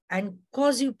up and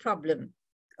cause you problem,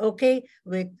 okay?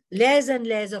 With layers and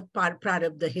layers of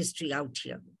prarabdha history out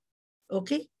here,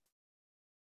 okay?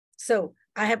 So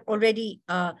I have already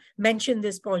mentioned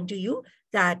this point to you,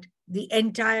 that the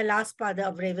entire last pada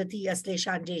of Revati,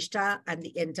 Aslesha and Jyeshta, and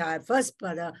the entire first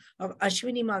pada of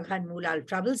Ashwini, Magha and Mula are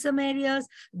troublesome areas,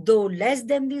 though less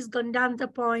than these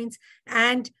Gaṇḍānta points.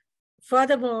 And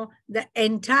furthermore,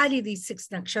 entirely these 6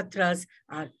 nakshatras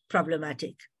are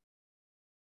problematic.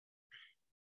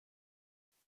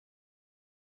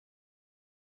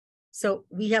 So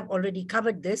we have already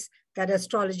covered this, that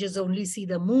astrologers only see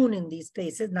the moon in these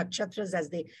places, nakshatras, as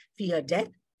they fear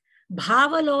death.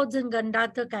 Bhava lords in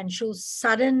Gaṇḍānta can show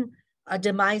sudden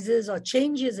demises or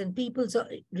changes in people's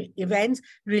events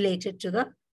related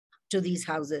to these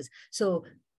houses. So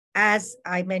as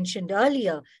I mentioned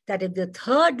earlier, that if the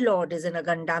third lord is in a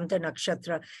Gaṇḍānta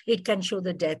nakshatra, it can show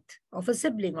the death of a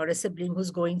sibling or a sibling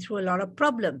who's going through a lot of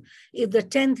problem. If the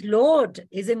 10th lord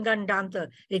is in Gaṇḍānta,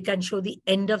 it can show the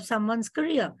end of someone's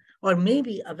career, or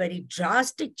maybe a very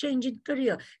drastic change in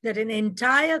career, that an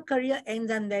entire career ends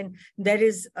and then there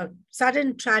is a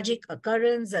sudden tragic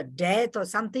occurrence, a death or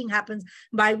something happens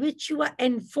by which you are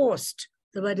enforced.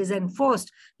 The word is enforced.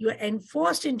 You are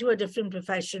enforced into a different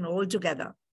profession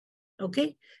altogether.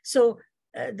 Okay, so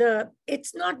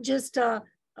it's not just a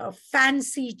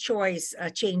fancy choice, a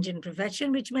change in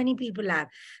profession, which many people have,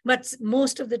 but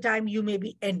most of the time you may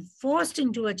be enforced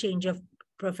into a change of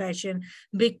profession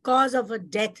because of a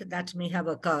death that may have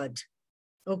occurred.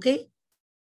 Okay,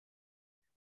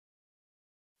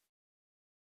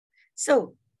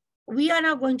 so we are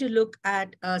now going to look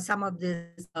at some of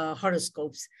these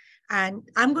horoscopes. And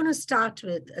I'm going to start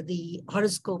with the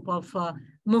horoscope of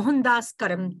Mohandas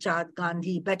Karamchand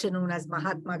Gandhi, better known as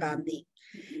Mahatma Gandhi.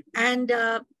 And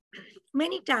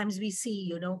many times we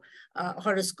see,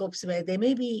 horoscopes where there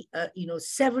may be,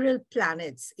 several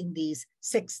planets in these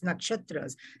 6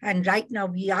 nakshatras. And right now,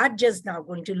 we are just now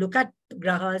going to look at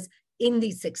grahas in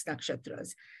these 6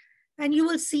 nakshatras. And you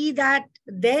will see that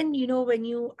then, when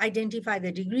you identify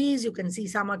the degrees, you can see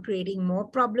some are creating more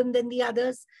problem than the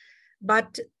others.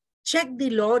 But check the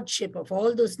lordship of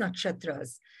all those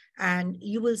nakshatras, and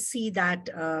you will see that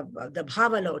the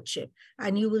bhava lordship,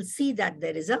 and you will see that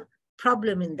there is a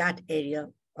problem in that area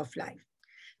of life.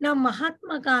 Now,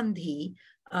 Mahatma Gandhi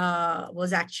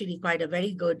was actually quite a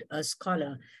very good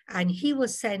scholar, and he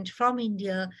was sent from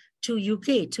India to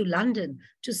UK, to London,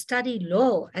 to study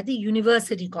law at the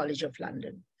University College of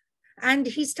London. And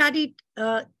he studied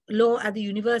law at the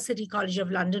University College of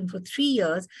London for 3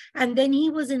 years. And then he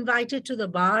was invited to the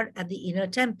bar at the Inner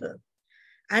Temple.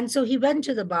 And so he went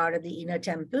to the bar at the Inner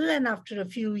Temple. And after a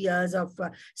few years of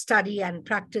study and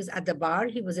practice at the bar,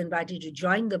 he was invited to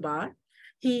join the bar.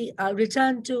 He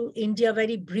returned to India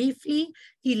very briefly.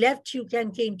 He left UK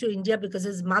and came to India because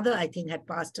his mother, I think, had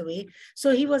passed away.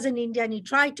 So he was in India and he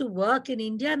tried to work in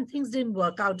India and things didn't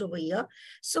work out over here.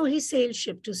 So he sailed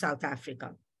ship to South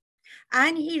Africa.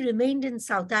 And he remained in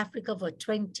South Africa for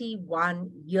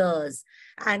 21 years.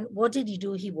 And what did he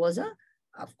do?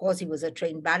 Of course, he was a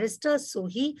trained barrister. So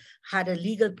he had a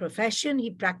legal profession.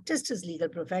 He practiced his legal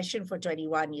profession for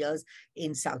 21 years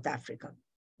in South Africa.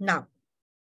 Now,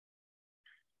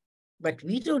 but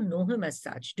we don't know him as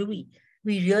such, do we?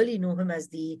 We really know him as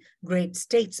the great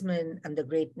statesman and the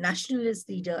great nationalist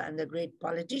leader and the great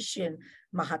politician,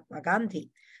 Mahatma Gandhi.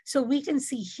 So we can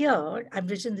see here, I've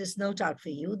written this note out for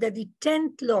you, that the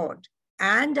 10th Lord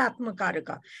and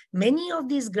Atmakaraka, many of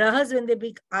these grahas, when they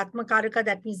be Atmakaraka,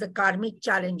 that means the karmic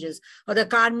challenges or the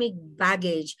karmic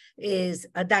baggage is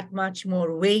that much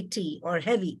more weighty or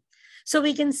heavy. So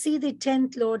we can see the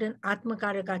 10th Lord in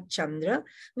Atmakaraka Chandra,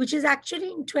 which is actually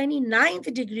in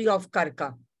 29th degree of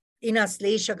Karka in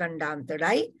Aslesha Gaṇḍānta,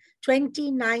 right?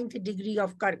 29th degree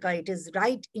of Karka, it is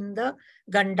right in the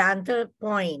Gaṇḍānta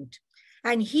point.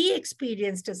 And he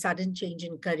experienced a sudden change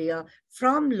in career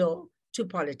from law to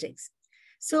politics.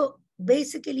 So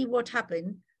basically what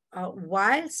happened,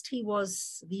 whilst he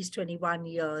was these 21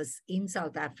 years in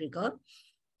South Africa,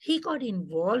 he got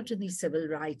involved in the civil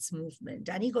rights movement.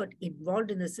 And he got involved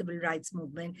in the civil rights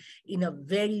movement in a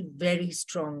very, very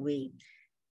strong way.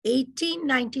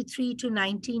 1893 to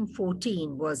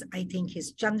 1914 was, I think,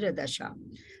 his Chandra Dasha.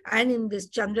 And in this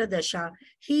Chandra Dasha,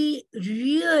 he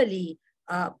really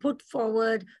put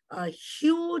forward a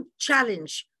huge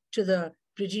challenge to the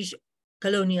British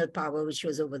colonial power, which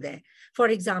was over there. For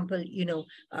example,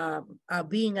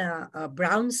 being a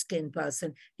brown-skinned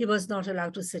person, he was not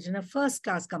allowed to sit in a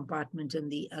first-class compartment in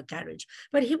the carriage,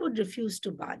 but he would refuse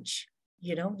to budge.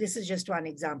 This is just one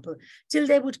example, till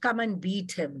they would come and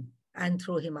beat him and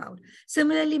throw him out.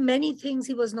 Similarly, many things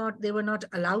they were not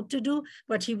allowed to do,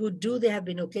 but he would do. There have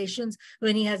been occasions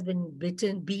when he has been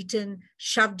beaten,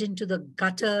 shoved into the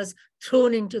gutters,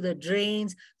 thrown into the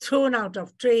drains, thrown out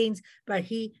of trains, but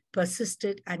he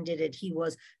persisted and did it. He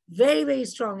was very, very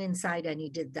strong inside and he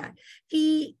did that.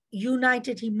 He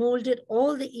molded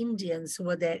all the Indians who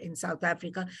were there in South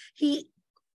Africa. He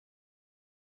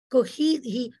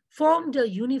formed a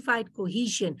unified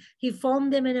cohesion. He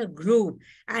formed them in a group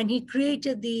and he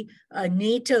created the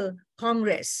Natal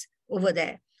Congress over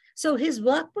there. So his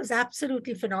work was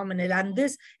absolutely phenomenal. And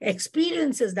this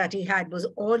experiences that he had was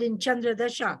all in Chandra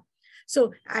Dasha.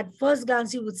 So at first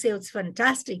glance, you would say it's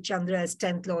fantastic. Chandra is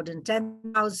 10th Lord in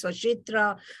 10th house,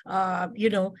 Kshetra,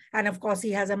 and of course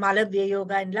he has a Malavya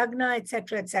Yoga in Lagna,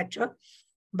 etc., etc.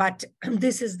 But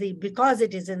this is because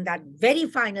it is in that very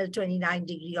final 29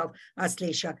 degree of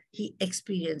Aslesha, he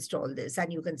experienced all this.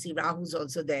 And you can see Rahu's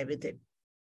also there with it.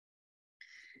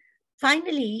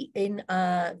 Finally, in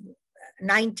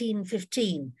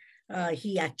 1915,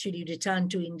 he actually returned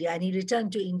to India, and he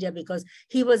returned to India because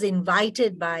he was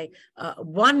invited by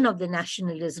one of the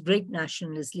great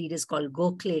nationalist leaders called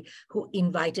Gokhale, who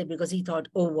invited because he thought,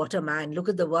 oh, what a man, look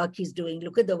at the work he's doing,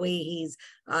 look at the way he's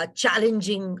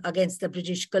challenging against the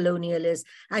British colonialists,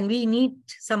 and we need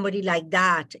somebody like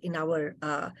that in our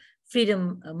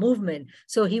freedom movement.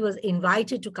 So he was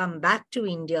invited to come back to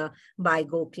India by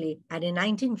Gokhale. And in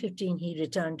 1915, he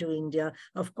returned to India.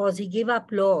 Of course, he gave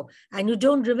up law. And you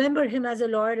don't remember him as a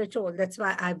lawyer at all. That's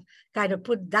why I've kind of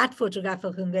put that photograph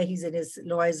of him where he's in his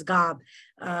lawyer's garb.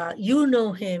 You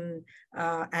know him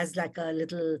as like a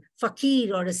little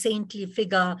fakir or a saintly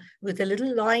figure with a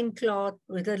little loincloth,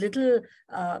 with a little,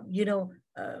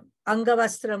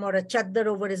 angavastram or a chaddar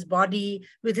over his body,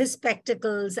 with his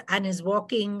spectacles and his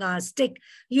walking stick.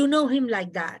 You know him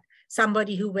like that.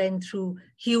 Somebody who went through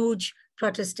huge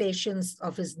protestations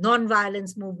of his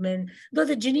non-violence movement, though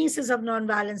the genesis of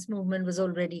non-violence movement was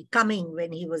already coming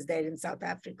when he was there in South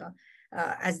Africa.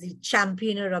 As the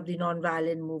championer of the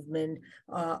non-violent movement,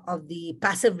 of the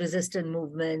passive resistant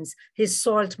movements, his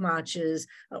salt marches,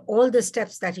 all the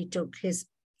steps that he took, his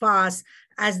fast,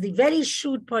 as the very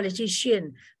shrewd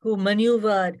politician who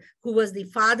maneuvered, who was the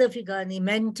father figure and the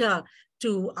mentor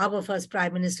to our first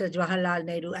Prime Minister, Jawaharlal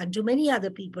Nehru, and to many other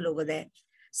people over there.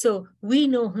 So we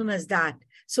know him as that.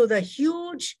 So the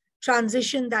huge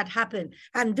transition that happened,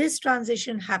 and this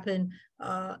transition happened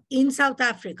in South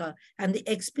Africa, and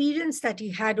the experience that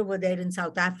he had over there in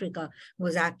South Africa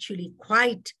was actually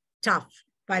quite tough.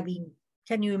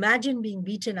 Can you imagine being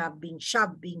beaten up, being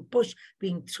shoved, being pushed,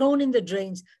 being thrown in the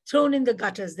drains, thrown in the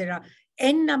gutters? There are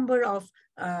n number of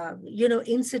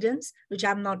incidents which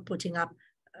I'm not putting up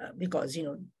because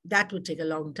that would take a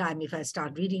long time if I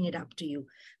start reading it up to you.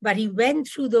 But he went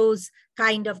through those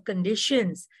kind of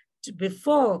conditions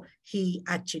before he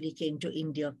actually came to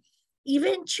India.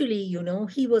 Eventually,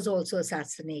 he was also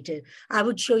assassinated. I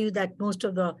would show you that most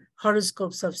of the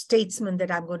horoscopes of statesmen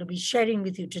that I'm going to be sharing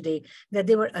with you today, that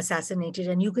they were assassinated.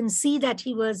 And you can see that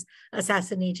he was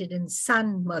assassinated in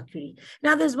Sun Mercury.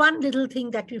 Now, there's one little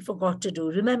thing that we forgot to do.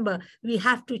 Remember, we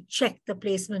have to check the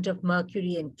placement of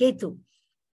Mercury and Ketu.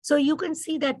 So you can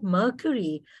see that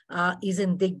Mercury is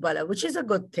in Digbala, which is a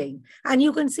good thing. And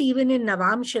you can see even in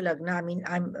Navamsha Lagna, I mean,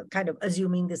 I'm kind of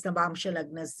assuming this Navamsha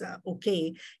Lagna is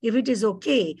okay. If it is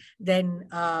okay, then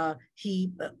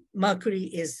Mercury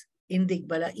is in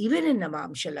Digbala, even in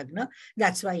Navamsha Lagna.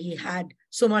 That's why he had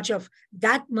so much of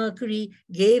that. Mercury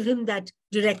gave him that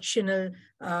directional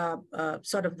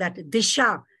sort of that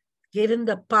disha, gave him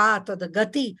the path or the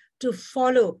gati to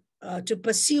follow, to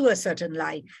pursue a certain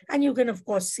line. And you can, of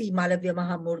course, see Malavya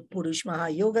Mahapurush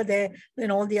Mahayoga there,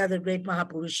 and all the other great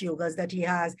Mahapurush yogas that he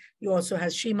has. He also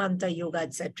has Srimanta Yoga,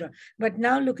 etc. But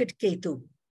now look at Ketu.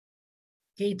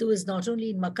 Ketu is not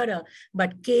only in Makara,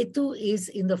 but Ketu is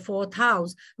in the 4th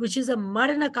house, which is a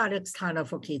Maranakarak Sthana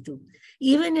for Ketu.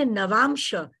 Even in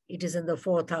Navamsha, it is in the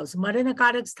 4th house,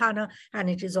 Maranakarak Sthana, and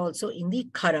it is also in the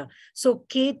Khara. So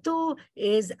Ketu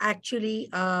is actually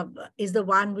is the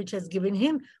one which has given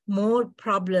him more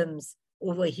problems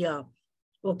over here.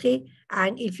 Okay,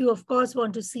 and if you, of course,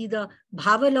 want to see the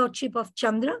Bhava Lordship of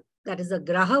Chandra, that is a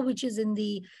Graha which is in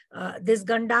the this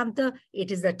Gaṇḍānta,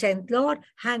 it is the 10th Lord,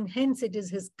 and hence it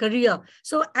is his career.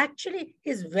 So actually,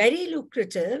 he's very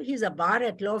lucrative. He's a bar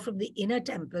at law from the inner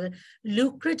temple,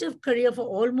 lucrative career for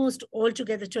almost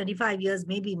altogether 25 years,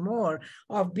 maybe more,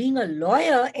 of being a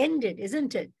lawyer ended,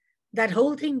 isn't it? That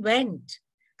whole thing went.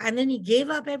 And then he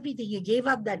gave up everything. He gave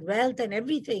up that wealth and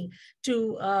everything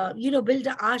to, build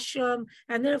an ashram.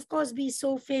 And then, of course, be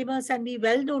so famous and be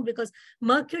well-known, because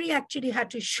Mercury actually had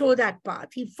to show that path.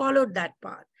 He followed that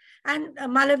path. And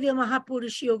Malavya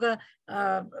Mahapurush Yoga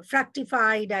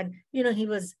fructified. And,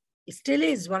 he still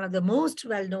is one of the most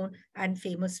well-known and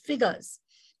famous figures.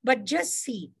 But just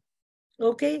see,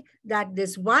 okay, that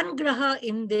this one graha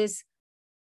in this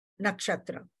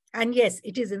nakshatra. And yes,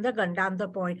 it is in the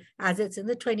Gaṇḍānta point, as it's in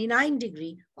the 29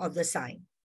 degree of the sign.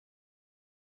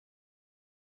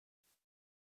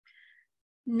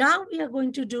 Now we are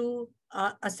going to do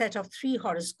a set of 3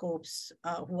 horoscopes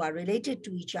who are related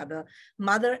to each other,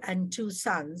 mother and 2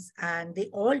 sons, and they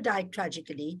all died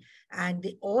tragically, and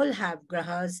they all have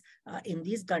grahas in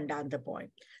these Gaṇḍānta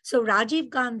point. So Rajiv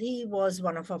Gandhi was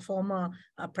one of our former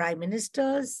prime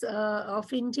ministers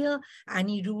of India, and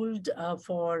he ruled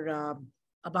for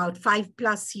about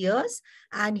 5+ years.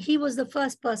 And he was the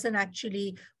first person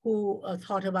actually who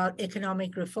thought about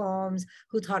economic reforms,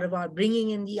 who thought about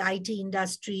bringing in the IT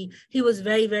industry. He was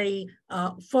very, very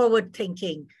forward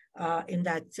thinking in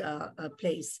that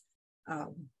place.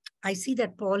 I see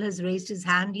that Paul has raised his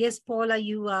hand. Yes, Paul, are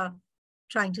you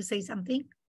trying to say something?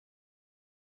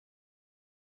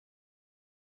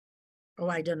 Oh,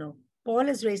 I don't know. Paul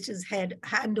has raised his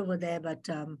hand over there, but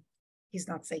he's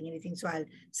not saying anything, so I'll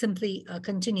simply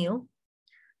continue.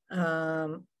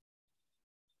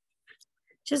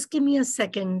 Just give me a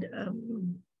second.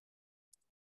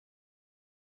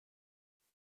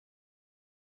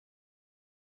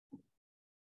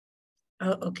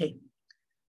 Okay.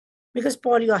 Because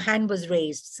Paul, your hand was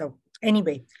raised. So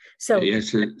anyway, so.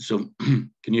 Yes, so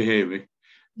can you hear me?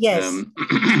 Yes.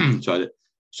 So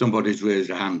somebody's raised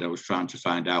a hand. I was trying to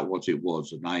find out what it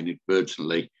was, and I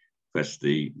inadvertently pressed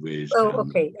the raised hand.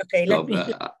 Okay, okay. So,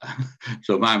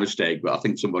 so my mistake, but I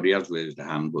think somebody has raised a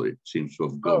hand, but it seems to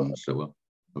have gone. So,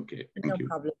 okay, thank you. No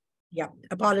problem. Yeah,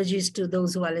 apologies to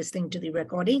those who are listening to the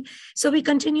recording. So we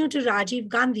continue to Rajiv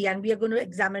Gandhi, and we are going to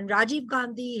examine Rajiv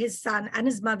Gandhi, his son, and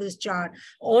his mother's chart,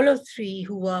 all of 3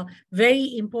 who were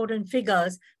very important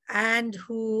figures and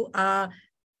who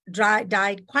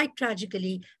died quite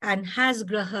tragically and has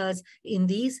grahas in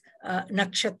these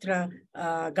Nakṣatra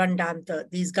Gaṇḍānta,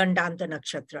 these Gaṇḍānta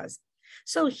nakshatras.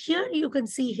 So here you can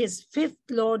see his 5th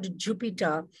Lord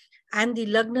Jupiter and the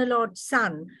Lagna Lord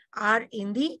Sun are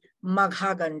in the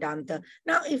Magha Gaṇḍānta.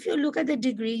 Now, if you look at the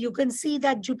degree, you can see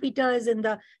that Jupiter is in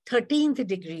the 13th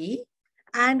degree,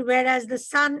 and whereas the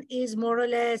Sun is more or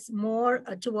less more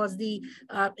towards the,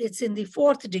 it's in the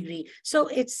 4th degree. So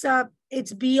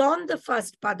it's beyond the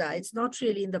first pada. It's not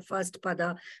really in the first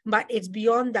pada, but it's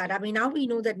beyond that. I mean, now we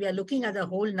know that we are looking at the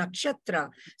whole nakshatra.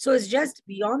 So it's just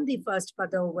beyond the first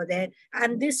pada over there.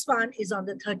 And this one is on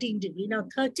the 13th degree. Now,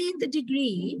 13th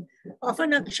degree of a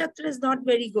nakshatra is not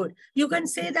very good. You can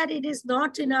say that it is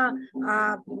not in a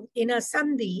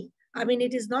sandhi. I mean,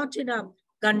 it is not in a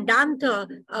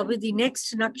Gaṇḍānta with the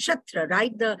next nakshatra,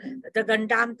 right? The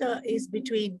Gaṇḍānta is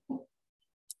between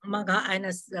Magha and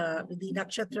the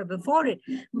nakshatra before it,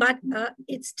 but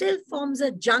it still forms a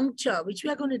juncture, which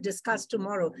we are going to discuss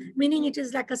tomorrow, meaning it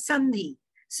is like a sandhi.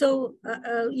 So,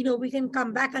 we can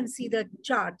come back and see the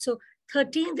chart. So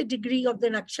 13th degree of the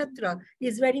nakshatra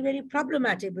is very, very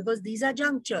problematic because these are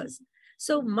junctures.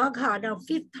 So Magha, now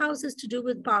 5th house is to do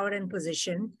with power and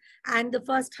position, and the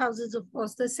 1st house is, of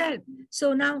course, the self.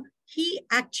 So now he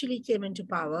actually came into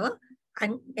power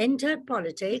and entered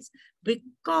politics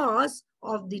because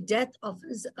of the death of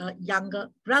his younger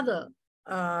brother,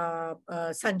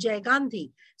 Sanjay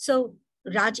Gandhi. So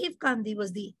Rajiv Gandhi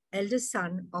was the eldest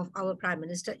son of our Prime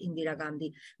Minister Indira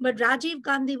Gandhi. But Rajiv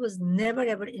Gandhi was never,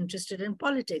 ever interested in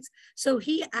politics. So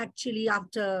he actually,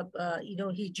 after,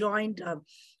 he joined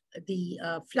the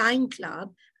flying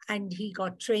club, and he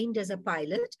got trained as a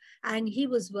pilot, and he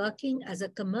was working as a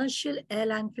commercial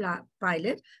airline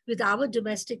pilot with our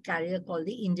domestic carrier called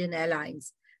the Indian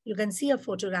Airlines. You can see a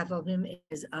photograph of him in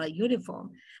his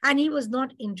uniform. And he was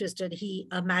not interested. He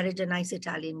married a nice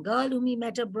Italian girl whom he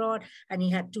met abroad, and he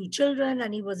had 2 children,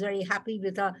 and he was very happy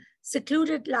with a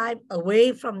secluded life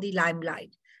away from the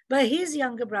limelight. But his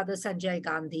younger brother, Sanjay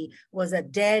Gandhi, was a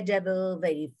daredevil,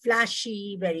 very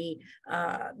flashy, very,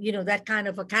 that kind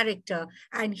of a character.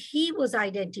 And he was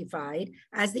identified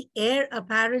as the heir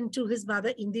apparent to his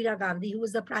mother, Indira Gandhi, who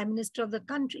was the Prime Minister of the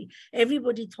country.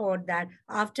 Everybody thought that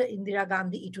after Indira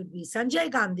Gandhi, it would be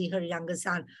Sanjay Gandhi, her younger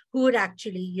son, who would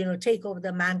actually, take over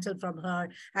the mantle from her.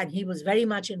 And he was very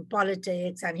much in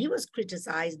politics, and he was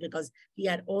criticized because he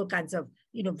had all kinds of,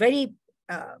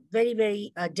 very,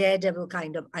 very daredevil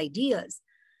kind of ideas.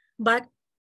 But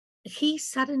he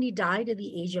suddenly died at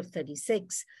the age of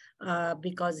 36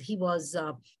 because he was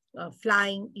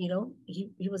flying,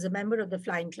 he was a member of the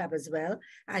flying club as well,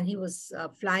 and he was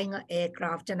flying an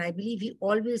aircraft, and I believe he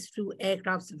always flew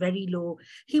aircrafts very low.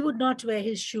 He would not wear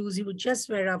his shoes. He would just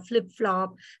wear a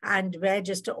flip-flop and wear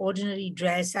just an ordinary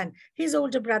dress. And his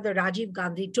older brother, Rajiv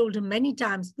Gandhi, told him many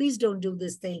times, please don't do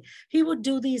this thing. He would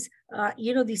do these,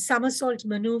 these somersault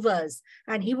maneuvers,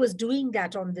 and he was doing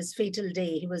that on this fatal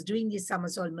day. He was doing these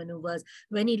somersault maneuvers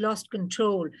when he lost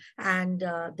control, and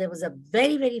there was a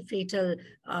very, very fatal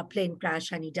plane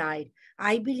crash, and he died.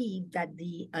 I believe that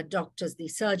the doctors, the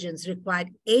surgeons required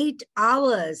 8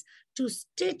 hours to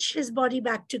stitch his body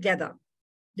back together.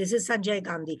 This is Sanjay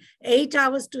Gandhi. 8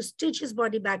 hours to stitch his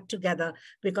body back together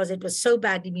because it was so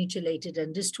badly mutilated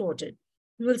and distorted.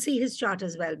 You will see his chart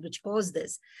as well, which caused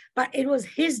this. But it was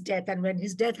his death. And when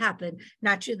his death happened,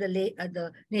 naturally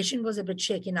the nation was a bit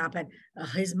shaken up. And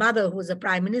his mother, who was a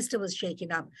prime minister, was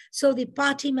shaken up. So the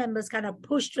party members kind of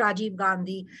pushed Rajiv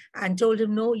Gandhi and told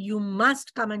him, no, you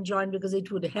must come and join because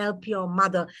it would help your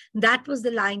mother. That was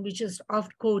the line which is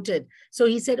oft quoted. So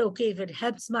he said, okay, if it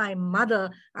helps my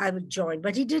mother, I would join.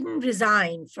 But he didn't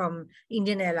resign from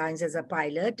Indian Airlines as a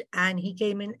pilot. And he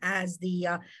came in as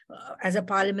a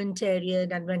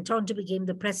parliamentarian and went on to become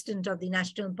the president of the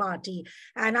National Party.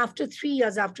 And after 3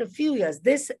 years, after a few years,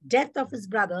 this death of his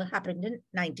brother happened in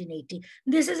 1980.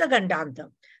 This is a Gaṇḍānta.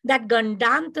 That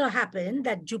Gaṇḍānta happened,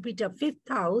 that Jupiter, 5th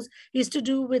house, is to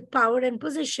do with power and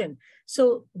position.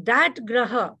 So that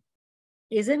Graha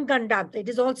is in Gaṇḍānta. It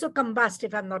is also combust,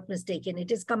 if I'm not mistaken.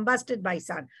 It is combusted by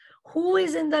sun. Who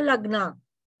is in the Lagna?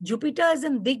 Jupiter is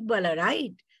in Digbala,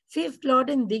 right? 5th Lord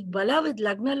in Digbala with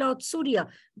Lagna Lord Surya.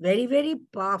 Very, very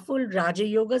powerful Raja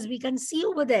Yogas we can see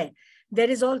over there. There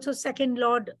is also 2nd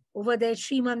Lord over there,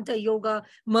 Srimanta Yoga.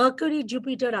 Mercury,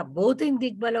 Jupiter are both in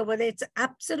Digbala over there. It's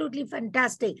absolutely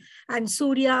fantastic. And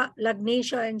Surya,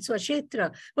 Lagnesha and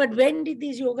Swakshetra. But when did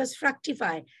these yogas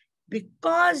fructify?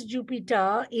 Because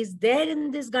Jupiter is there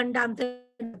in this Gaṇḍānta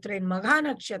in Magha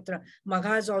Nakṣatra.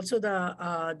 Magha is also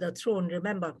the throne,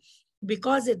 remember.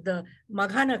 Because the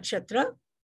Magha Nakṣatra,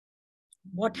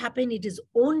 what happened, it is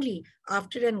only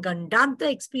after an Gaṇḍānta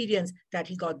experience that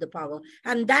he got the power.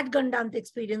 And that Gaṇḍānta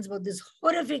experience was this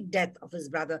horrific death of his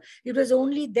brother. It was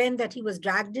only then that he was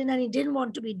dragged in, and he didn't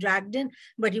want to be dragged in,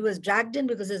 but he was dragged in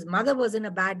because his mother was in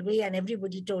a bad way and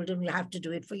everybody told him, you have to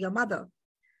do it for your mother.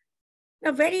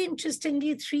 Now, very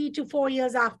interestingly, 3 to 4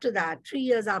 years after that, 3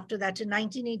 years after that, in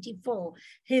 1984,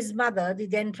 his mother, the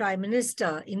then Prime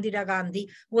Minister, Indira Gandhi,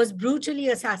 was brutally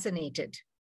assassinated.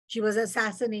 She was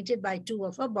assassinated by 2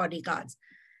 of her bodyguards.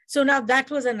 So now that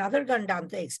was another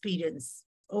Gaṇḍānta experience,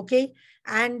 okay?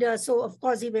 And so, of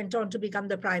course, he went on to become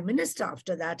the Prime Minister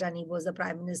after that, and he was the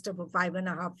Prime Minister for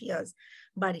 5.5 years.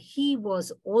 But he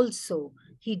was also,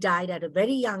 he died at a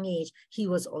very young age. He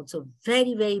was also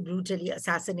very, very brutally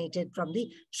assassinated from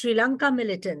the Sri Lanka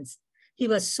militants. He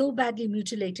was so badly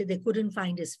mutilated, they couldn't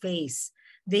find his face.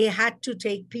 They had to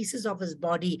take pieces of his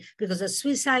body because a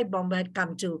suicide bomber had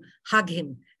come to hug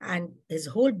him and his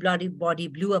whole body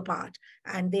blew apart.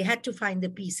 And they had to find the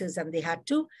pieces and they had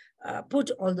to put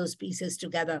all those pieces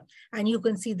together. And you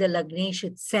can see the Lagnesh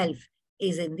itself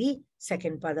is in the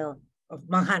 2nd pada of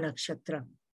Magha Nakṣatra.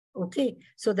 Okay,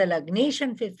 so the Lagnesh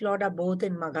and 5th Lord are both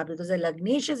in Magha because the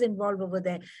Lagnesh is involved over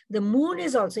there. The moon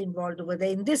is also involved over there.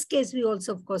 In this case, we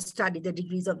also, of course, study the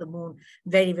degrees of the moon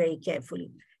very, very carefully.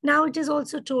 Now, it is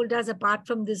also told us, apart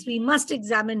from this, we must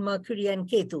examine Mercury and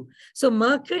Ketu. So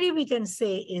Mercury, we can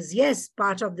say, is, yes,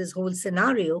 part of this whole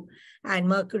scenario. And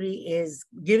Mercury is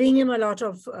giving him a lot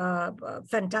of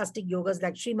fantastic yogas,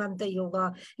 like Srimanta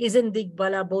Yoga is in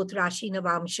Digbala, both Rashi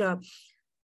Navamsha.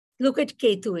 Look at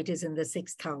Ketu, it is in the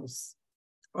 6th house.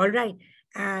 All right.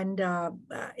 And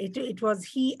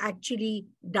he actually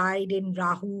died in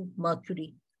Rahu,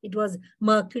 Mercury. It was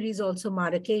Mercury is also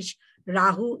Marrakesh.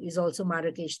 Rahu is also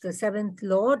Marrakesh. The 7th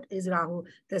Lord is Rahu.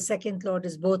 The 2nd Lord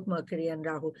is both Mercury and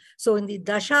Rahu. So in the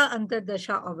Dasha,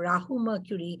 Antardasha of Rahu,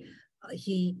 Mercury,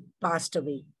 he passed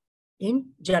away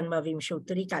in Janma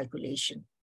Vimshottari calculation.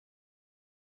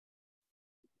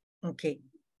 Okay.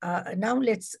 Now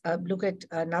let's look at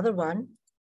another one.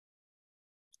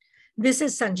 This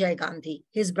is Sanjay Gandhi,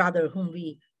 his brother, whom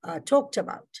we talked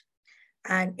about.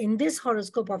 And in this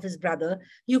horoscope of his brother,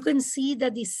 you can see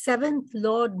that the 7th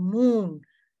Lord Moon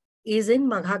is in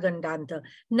Magha Gaṇḍānta.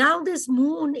 Now this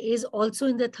moon is also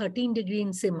in the 13th degree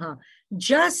in Simha,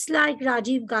 just like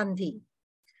Rajiv Gandhi.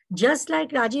 Just like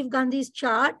Rajiv Gandhi's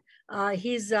chart,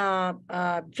 his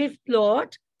 5th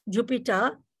Lord,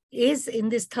 Jupiter, is in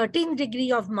this 13th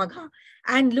degree of Magha.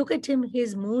 And look at him,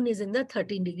 his moon is in the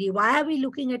 13th degree. Why are we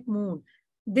looking at moon?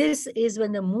 This is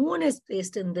when the moon is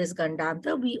placed in this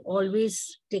Gaṇḍānta, we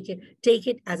always take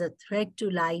it as a threat to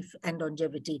life and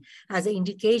longevity, as an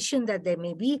indication that there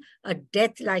may be a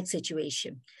death-like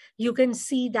situation. You can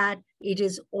see that it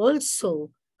is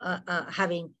also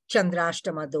having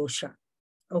Chandrashtama dosha.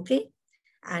 Okay?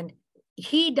 And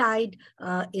he died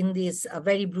in this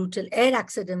very brutal air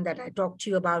accident that I talked to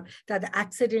you about, that the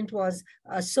accident was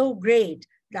so great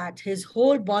that his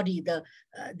whole body,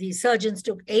 the surgeons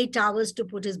took 8 hours to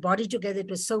put his body together. It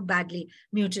was so badly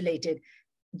mutilated.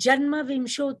 Janma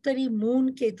Vimshottari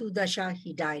Moon Ketu Dasha,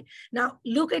 he died. Now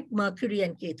look at Mercury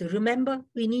and Ketu. Remember,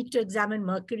 we need to examine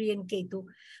Mercury and Ketu.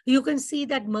 You can see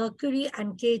that Mercury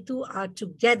and Ketu are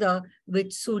together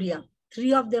with Surya.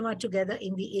 Three of them are together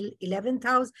in the 11th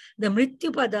house. The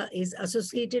Mrityupada is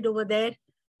associated over there.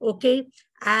 Okay.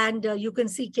 And you can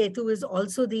see Ketu is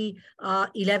also the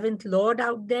 11th Lord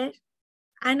out there.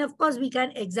 And of course, we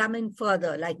can examine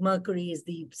further, like Mercury is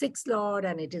the 6th Lord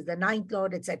and it is the 9th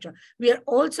Lord, etc. We are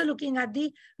also looking at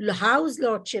the house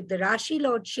lordship, the Rashi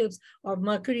lordships of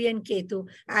Mercury and Ketu,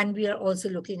 and we are also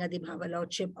looking at the Bhava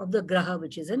lordship of the Graha,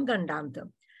 which is in Gaṇḍānta.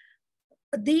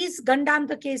 These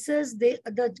Gaṇḍānta cases, the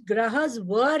grahas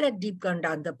were at deep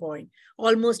Gaṇḍānta point,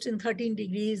 almost in 13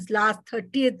 degrees, last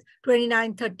 30th,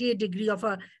 29th, 30th degree of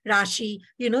a Rashi,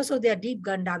 so they are deep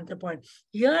Gaṇḍānta point.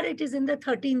 Here it is in the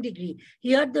 13th degree.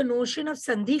 Here the notion of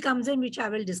Sandhi comes in, which I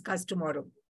will discuss tomorrow.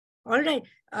 All right,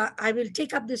 I will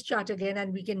take up this chart again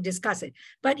and we can discuss it.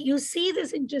 But you see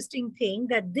this interesting thing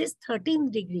that this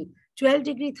 13th degree, 12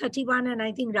 degree, 31, and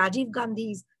I think Rajiv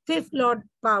Gandhi's 5th Lord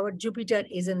power, Jupiter,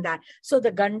 is in that. So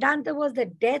the Gaṇḍānta was the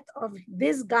death of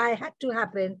this guy had to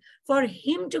happen for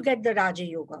him to get the Raja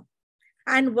Yoga.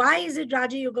 And why is it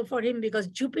Raja Yoga for him? Because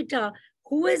Jupiter,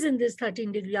 who is in this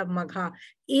 13th degree of Magha,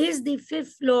 is the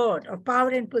 5th Lord of power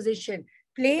and position,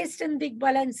 placed in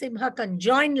Digbala and Simha,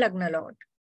 conjoined Lagna Lord.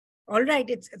 All right,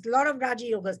 it's a lot of Raja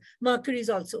Yogas. Mercury is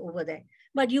also over there.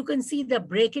 But you can see the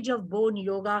breakage of bone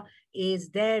yoga is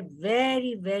there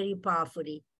very, very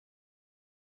powerfully.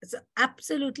 It's an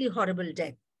absolutely horrible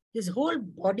death. His whole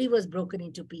body was broken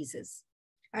into pieces.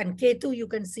 And Ketu, you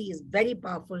can see, is very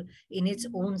powerful in its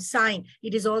own sign.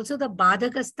 It is also the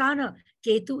Badhakasthana.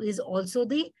 Ketu is also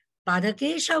the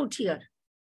Badhakesh out here.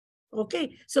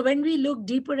 Okay, so when we look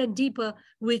deeper and deeper,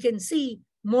 we can see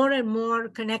more and more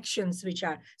connections which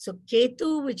are. So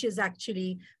Ketu, which is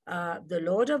actually the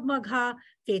Lord of Magha,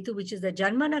 Ketu, which is the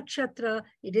Janma Nakshatra,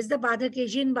 it is the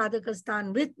Badhakeshin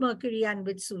Badhakasthan with Mercury and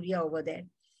with Surya over there.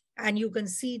 And you can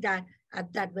see that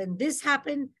when this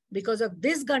happened, because of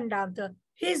this Gaṇḍānta,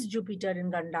 his Jupiter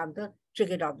in Gaṇḍānta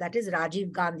triggered off. That is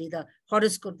Rajiv Gandhi, the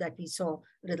horoscope that we saw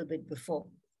a little bit before.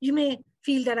 You may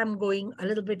feel that I'm going a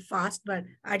little bit fast, but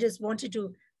I just wanted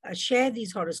to share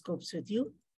these horoscopes with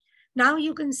you. Now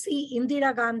you can see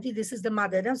Indira Gandhi, this is the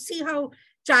mother. Now see how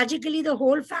tragically the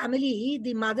whole family,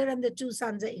 the mother and the two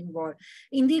sons are involved.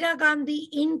 Indira Gandhi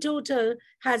in total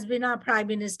has been our prime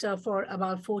minister for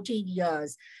about 14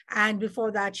 years. And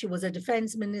before that, she was a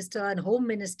defense minister and home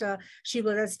minister. She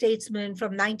was a statesman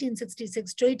from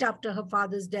 1966, straight after her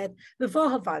father's death, before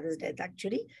her father's death,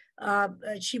 actually.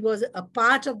 She was a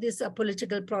part of this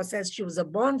political process. She was a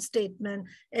born statesman,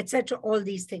 etc. All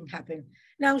these things happened.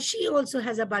 Now, she also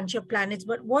has a bunch of planets,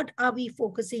 but what are we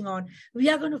focusing on? We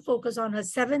are going to focus on her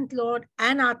 7th Lord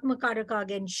and Atmakaraka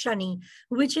again, Shani,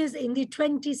 which is in the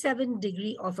 27th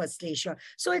degree of Aslesha.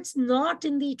 So it's not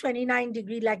in the 29th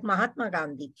degree like Mahatma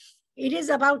Gandhi. It is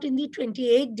about in the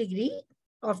 28th degree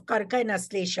of Karka and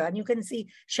Aslesha. And you can see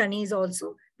Shani is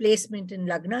also, placement in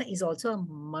Lagna is also a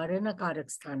Marana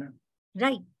Karaksthana,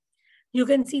 right? You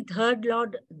can see 3rd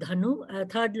Lord Dhanu,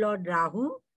 3rd Lord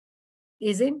Rahu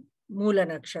is in Mula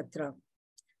Nakshatra.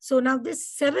 So now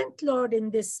this 7th Lord in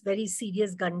this very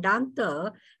serious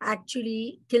Gaṇḍānta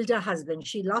actually killed her husband.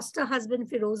 She lost her husband,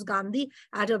 Firoz Gandhi,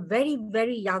 at a very,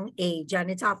 very young age. And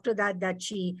it's after that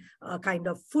she kind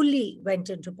of fully went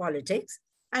into politics.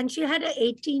 And she had an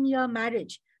 18-year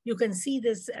marriage. You can see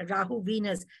this Rahu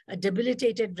Venus, a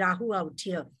debilitated Rahu out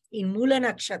here in Mula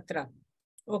Nakshatra.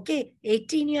 Okay,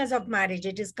 18 years of marriage.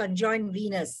 It is conjoined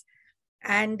Venus.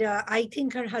 And I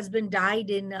think her husband died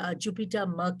in Jupiter,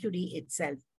 Mercury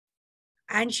itself.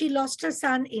 And she lost her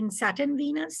son in Saturn,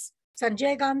 Venus,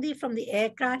 Sanjay Gandhi, from the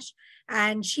air crash.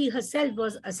 And she herself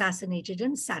was assassinated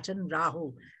in Saturn,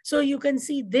 Rahu. So you can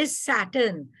see this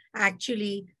Saturn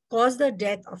actually caused the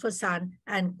death of her son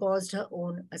and caused her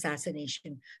own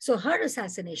assassination. So her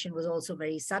assassination was also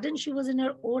very sudden. She was in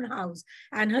her own house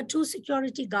and her 2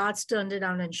 security guards turned her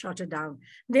down and shot her down.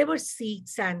 They were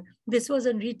Sikhs, and this was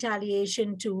in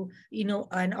retaliation to,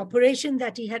 an operation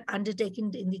that he had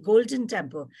undertaken in the Golden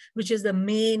Temple, which is the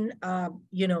main,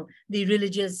 the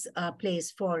religious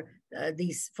place for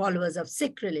these followers of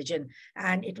Sikh religion.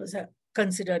 And it was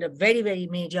considered a very, very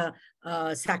major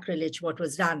sacrilege what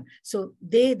was done. So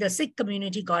the Sikh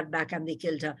community got back and they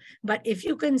killed her. But if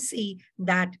you can see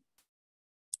that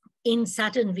in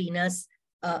Saturn Venus,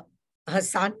 her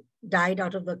son died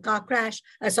out of the car crash,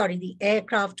 the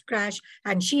aircraft crash,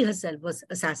 and she herself was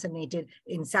assassinated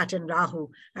in Saturn Rahu.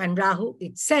 And Rahu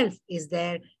itself is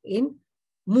there in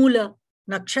Mula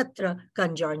Nakshatra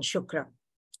conjoined Shukra.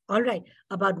 All right,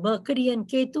 about Mercury and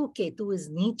Ketu. Ketu is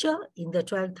Neecha in the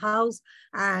 12th house,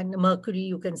 and Mercury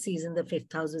you can see is in the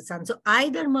 5th house with Sun. So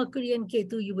either Mercury and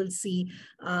Ketu you will see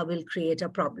will create a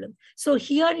problem. So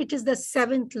here it is the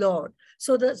 7th lord.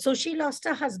 So she lost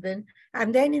her husband,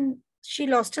 and then she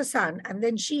lost her son, and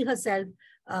then she herself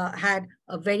had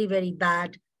a very, very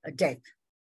bad death.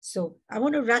 So I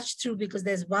want to rush through because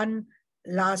there's one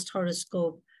last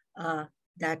horoscope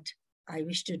that I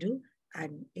wish to do.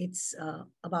 And it's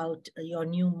about your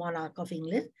new monarch of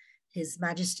England, His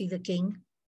Majesty the King,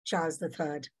 Charles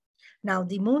III. Now,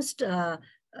 the most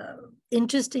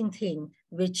interesting thing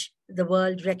which the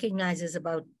world recognizes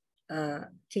about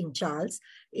King Charles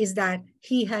is that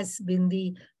he has been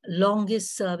the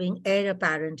longest serving heir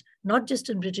apparent, not just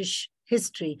in British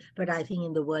history, but I think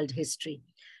in the world history.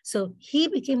 So he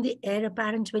became the heir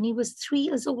apparent when he was 3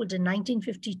 years old in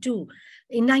 1952.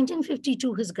 In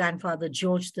 1952, his grandfather,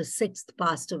 George VI,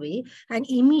 passed away, and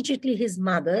immediately his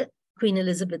mother, Queen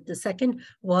Elizabeth II,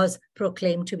 was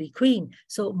proclaimed to be queen.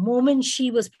 So moment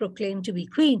she was proclaimed to be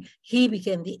queen, he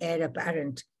became the heir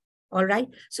apparent. All right.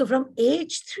 So from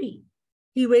age 3,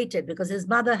 he waited because his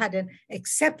mother had an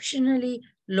exceptionally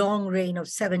long reign of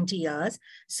 70 years.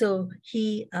 So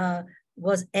he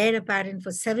was heir apparent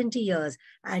for 70 years,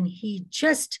 and he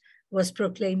just was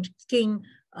proclaimed king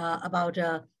about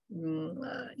a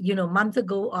month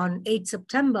ago on 8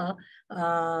 September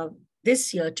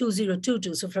this year,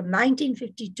 2022. So from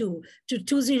 1952 to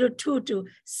 2022,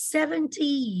 70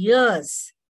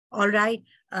 years, all right,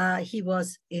 he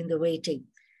was in the waiting.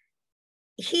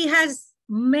 He has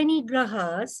many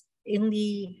grahas in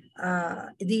the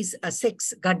these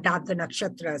 6 Gaṇḍānta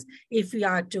nakshatras, if we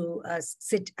are to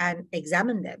sit and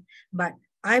examine them. But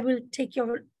I will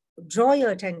draw your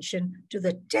attention to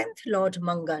the 10th Lord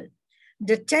Mangal.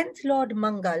 The 10th Lord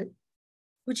Mangal,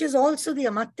 which is also the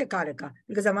Amatya Karaka,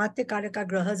 because Amatya Karaka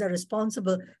grahas are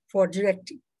responsible for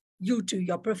directing you to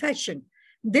your profession.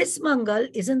 This Mangal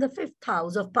is in the 5th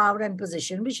house of power and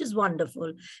position, which is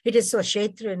wonderful. It is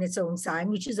Swakshetra in its own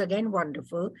sign, which is again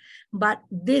wonderful. But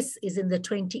this is in the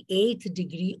 28th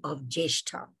degree of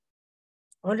Jyeshtha.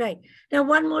 All right. Now,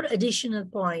 one more additional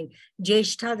point.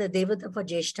 Jyeshtha, the Devata for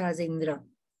Jyeshtha is Indra.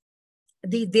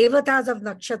 The Devatas of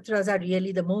Nakshatras are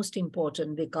really the most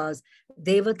important because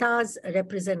Devatas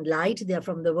represent light. They are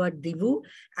from the word Divu,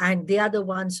 and they are the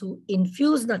ones who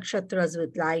infuse Nakshatras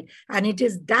with light. And it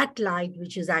is that light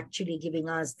which is actually giving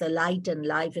us the light and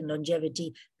life and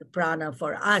longevity, the prana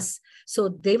for us. So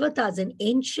Devatas in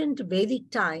ancient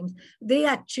Vedic times, they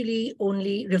actually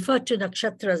only referred to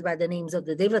Nakshatras by the names of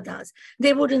the Devatas.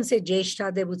 They wouldn't say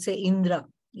Jyeshtha, they would say Indra.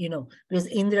 Because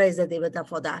Indra is the Devata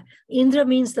for that. Indra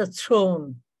means the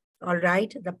throne, all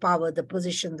right? The power, the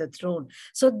position, the throne.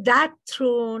 So that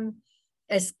throne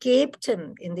escaped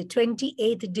him in the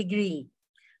 28th degree.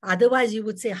 Otherwise, you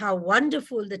would say how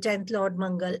wonderful the 10th Lord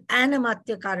Mangal and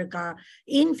Amatya Karaka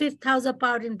in 5th house of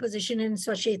power in position in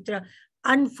Swakshetra.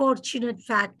 Unfortunate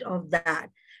fact of that.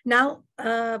 Now,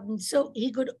 so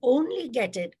he could only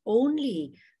get it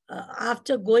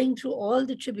after going through all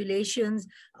the tribulations,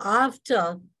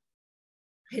 after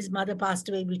his mother passed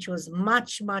away, which was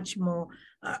much, much more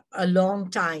a long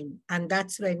time. And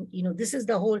that's when, this is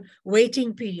the whole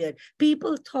waiting period.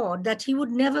 People thought that he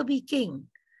would never be king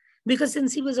because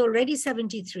since he was already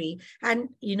 73 and,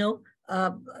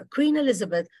 Queen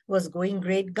Elizabeth was going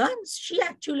great guns, she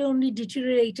actually only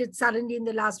deteriorated suddenly in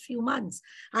the last few months.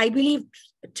 I believe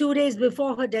 2 days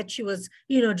before her death, she was,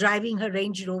 driving her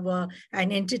Range Rover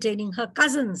and entertaining her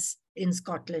cousins in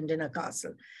Scotland in a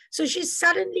castle. So she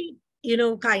suddenly,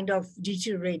 kind of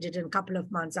deteriorated in a couple of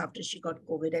months after she got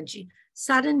COVID, and she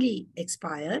suddenly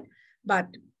expired.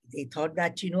 But they thought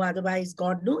that, otherwise,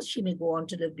 God knows, she may go on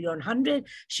to live beyond 100.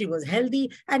 She was healthy,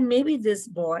 and maybe this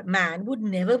man would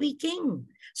never be king.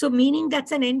 So meaning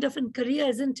that's an end of a career,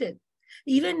 isn't it?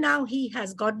 Even now, he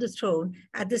has got the throne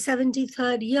at the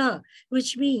 73rd year,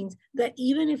 which means that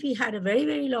even if he had a very,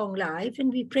 very long life,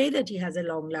 and we pray that he has a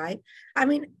long life, I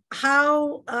mean,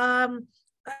 how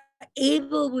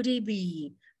able would he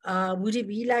be? Would he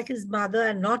be like his mother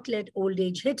and not let old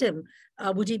age hit him?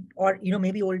 Would he, or,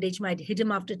 maybe old age might hit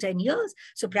him after 10 years.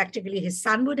 So practically his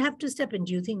son would have to step in.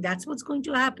 Do you think that's what's going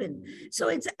to happen? So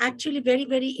it's actually very,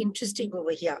 very interesting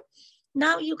over here.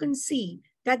 Now you can see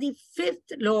that the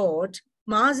 5th Lord,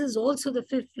 Mars is also the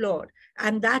 5th Lord,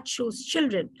 and that shows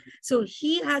children. So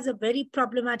he has a very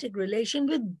problematic relation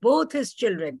with both his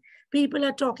children. People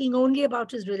are talking only about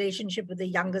his relationship with the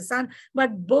younger son,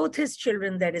 but both his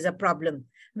children, there is a problem.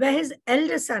 Where his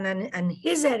elder son and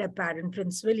his heir apparent,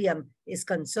 Prince William, is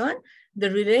concerned, the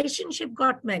relationship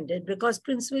got mended because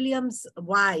Prince William's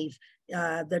wife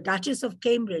the Duchess of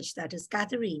Cambridge, that is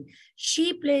Catherine,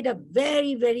 she played a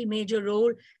very, very major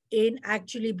role in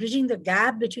actually bridging the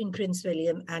gap between Prince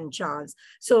William and Charles.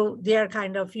 So they are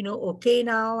kind of, okay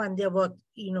now, and they're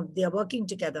working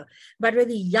together. But where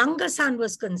the younger son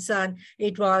was concerned,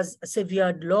 it was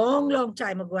severed long, long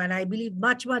time ago, and I believe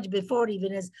much, much before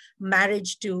even his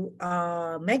marriage to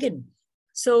Meghan.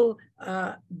 So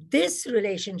this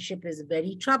relationship is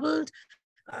very troubled.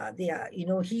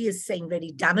 He is saying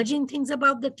very damaging things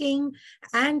about the king,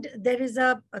 and there is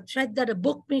a threat that a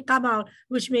book may come out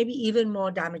which may be even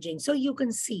more damaging. So you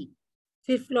can see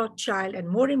 5th Lord child, and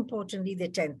more importantly, the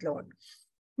 10th Lord.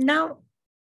 Now,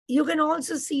 you can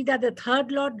also see that the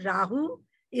 3rd Lord Rahu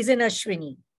is in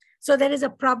Ashwini. So there is a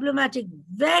problematic,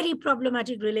 very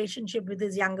problematic relationship with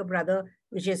his younger brother,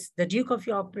 which is the Duke of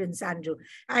York, Prince Andrew.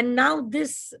 And now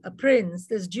this prince,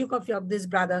 this Duke of York, this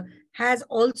brother, has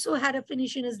also had a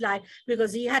finish in his life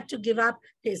because he had to give up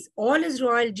all his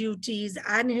royal duties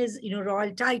and his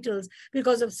royal titles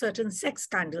because of certain sex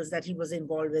scandals that he was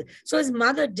involved with. So his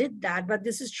mother did that, but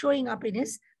this is showing up in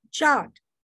his chart.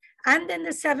 And then the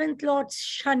 7th Lord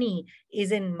Shani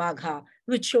is in Magha,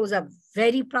 which shows a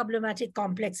very problematic,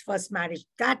 complex first marriage.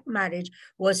 That marriage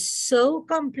was so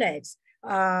complex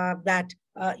that,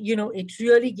 it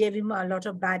really gave him a lot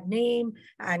of bad name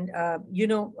and,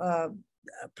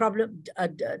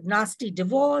 nasty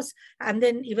divorce, and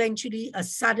then eventually a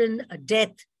sudden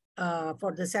death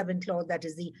for the 7th Lord, that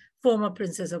is the former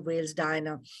Princess of Wales,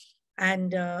 Diana.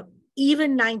 And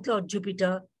even 9th Lord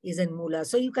Jupiter is in Mula.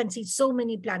 So you can see so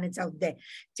many planets out there.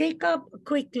 Take a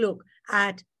quick look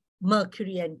at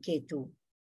Mercury and Ketu.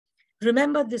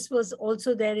 Remember, this was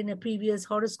also there in a previous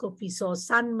horoscope. We saw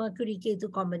Sun, Mercury,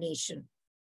 Ketu combination,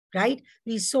 right?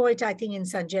 We saw it, I think, in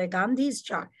Sanjay Gandhi's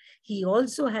chart. He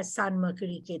also has Sun,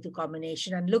 Mercury, Ketu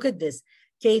combination. And look at this.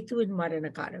 Ketu in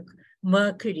Maranakarak,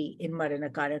 Mercury in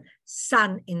Maranakarak,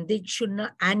 Sun in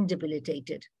Dikshunna and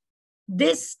debilitated.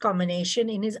 This combination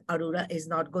in his Arura is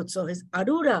not good. So his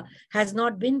Arura has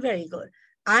not been very good.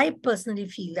 I personally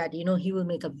feel that, he will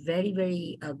make a very,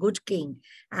 very good king.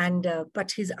 And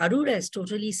but his Arura is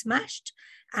totally smashed.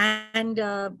 And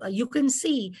you can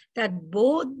see that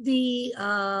both the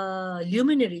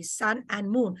luminaries, Sun and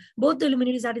Moon, both the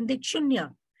luminaries are in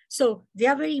Dikshunya. So they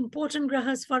are very important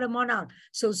grahas for a monarch.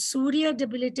 So Surya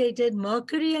debilitated,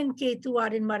 Mercury and Ketu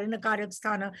are in Maranakarak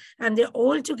Sthana, and they're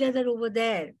all together over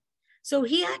there. So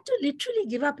he had to literally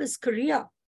give up his career.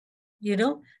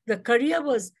 The career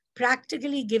was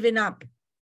practically given up,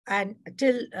 and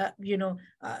till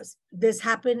this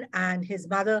happened, and his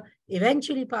mother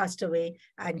eventually passed away,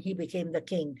 and he became the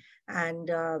king.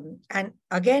 And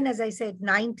again, as I said,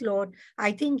 9th Lord,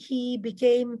 I think he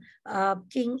became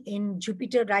king in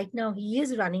Jupiter. Right now, he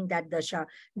is running that dasha.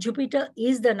 Jupiter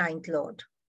is the 9th Lord.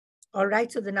 All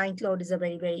right, so the 9th Lord is a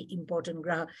very, very important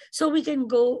graha. So we can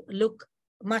go look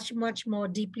much, much more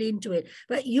deeply into it.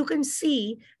 But you can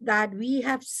see that we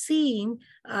have seen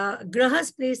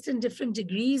grahas placed in different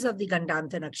degrees of the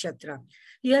Gaṇḍānta nakshatra.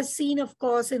 You have seen, of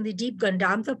course, in the deep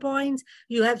Gaṇḍānta points,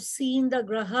 you have seen the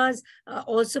grahas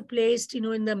also placed,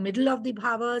 in the middle of the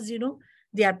bhavas,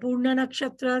 they are Purna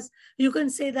nakshatras. You can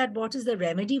say that what is the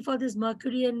remedy for this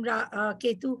Mercury and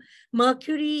Ketu?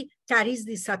 Mercury carries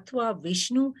the sattva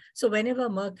Vishnu. So whenever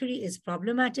Mercury is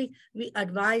problematic, we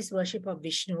advise worship of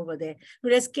Vishnu over there.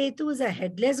 Whereas Ketu is a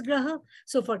headless graha.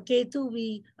 So for Ketu,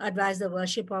 we advise the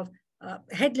worship of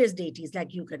headless deities,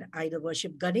 like you can either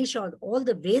worship Ganesha or all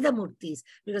the Veda Murtis,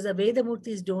 because the Veda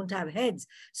Murtis don't have heads.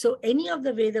 So any of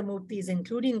the Veda Murtis,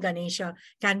 including Ganesha,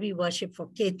 can be worshipped for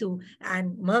Ketu.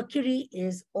 And Mercury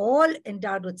is all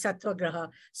endowed with Sattva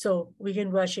Graha. So we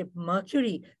can worship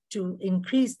Mercury to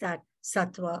increase that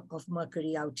Sattva of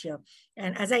Mercury out here.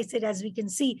 And as I said, as we can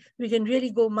see, we can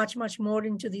really go much, much more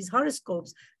into these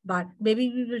horoscopes, but maybe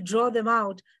we will draw them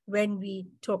out when we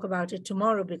talk about it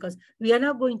tomorrow, because we are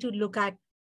now going to look at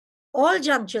all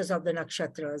junctures of the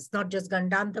nakshatras, not just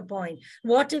Gaṇḍānta point.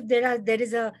 What if there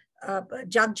is a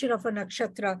juncture of a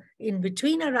nakshatra in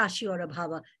between a rashi or a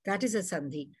bhava? That is a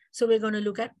sandhi. So we're going to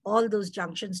look at all those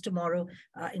junctions tomorrow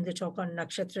in the talk on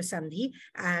nakshatra sandhi,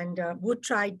 and would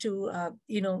try to,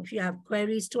 if you have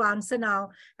queries, to answer now,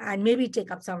 and maybe take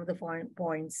up some of the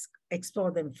points,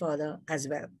 explore them further as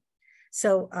well.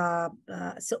 So,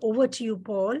 so over to you,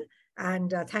 Paul.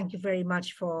 And thank you very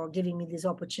much for giving me this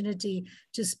opportunity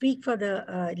to speak for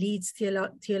the Leeds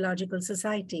Theological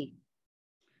Society.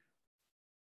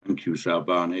 Thank you,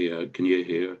 Sarbani. Can you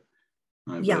hear?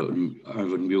 I've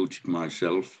unmuted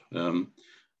myself.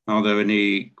 Are there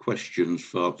any questions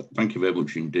for? Thank you very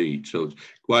much indeed. So it's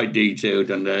quite detailed,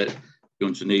 and you're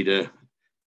going to need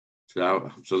So I'll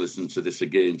have to listen to this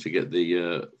again to get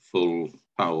the full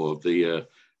power of the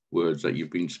words that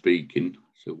you've been speaking.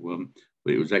 So,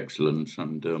 but it was excellent.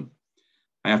 And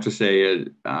I have to say,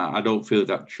 I don't feel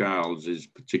that Charles is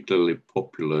particularly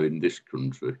popular in this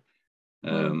country.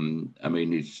 I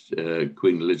mean,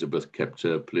 Queen Elizabeth kept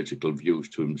her political views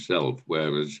to himself,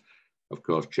 whereas, of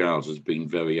course, Charles has been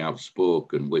very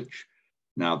outspoken, which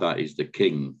now that he's the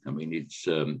king, I mean,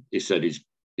 he said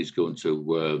he's going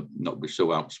to not be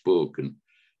so outspoken,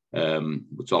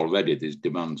 but already there's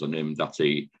demands on him that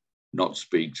he not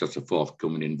speaks at a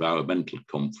forthcoming environmental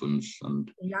conference. And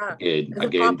again,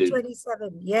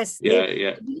 COP27, yes.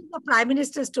 Yeah. The Prime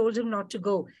Minister's told him not to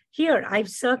go. Here, I've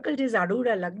circled his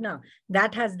Arudha Lagna.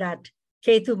 That has that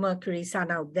Ketu Mercury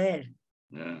sun out there.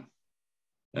 Yeah.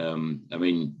 I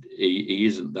mean, he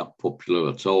isn't that popular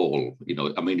at all. You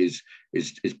know, I mean, his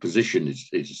position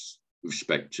is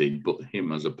respected, but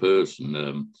him as a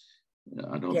person,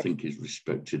 I don't think he's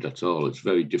respected at all. It's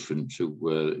very different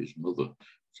to his mother.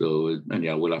 So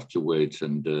anyhow, we'll have to wait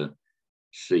and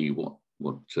see what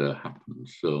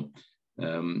happens. So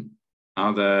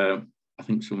are there, I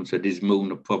think someone said, is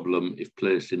moon a problem if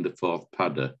placed in the fourth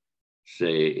pada,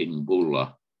 say in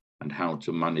Bulla, and how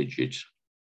to manage it?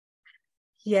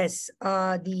 Yes,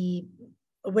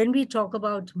 when we talk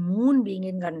about moon being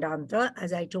in Gaṇḍānta,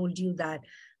 as I told you that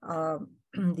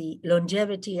the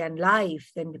longevity and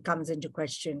life then comes into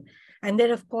question. And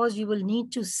then, of course, you will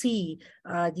need to see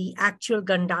the actual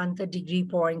Gaṇḍānta degree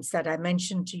points that I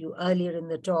mentioned to you earlier in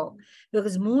the talk.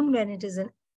 Because moon, when it is in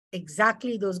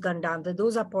exactly those Gaṇḍānta,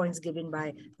 those are points given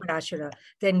by Parashara,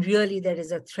 then really there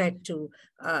is a threat to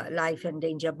life and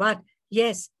danger. But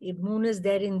yes, if moon is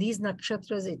there in these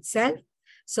nakshatras itself.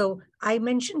 So I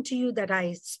mentioned to you that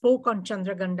I spoke on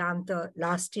Chandra Gaṇḍānta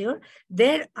last year.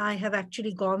 There I have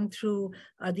actually gone through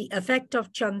the effect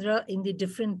of Chandra in the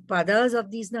different padas of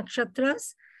these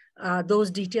nakshatras.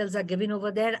 Those details are given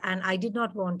over there, and I did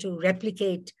not want to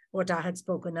replicate what I had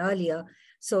spoken earlier.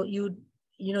 So you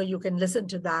can listen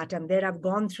to that, and there I've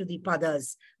gone through the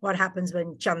padas, what happens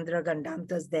when Chandra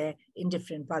Gaṇḍānta is there in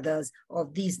different padas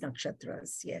of these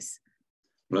nakshatras. Yes.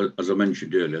 Well, as I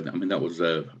mentioned earlier, I mean, that was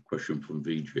a question from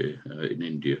Vijay in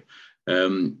India.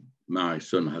 My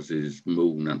son has his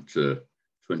moon at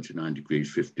 29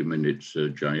 degrees, 50 minutes,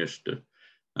 Jayesta,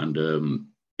 and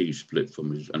he split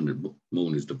from his, and the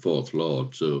moon is the fourth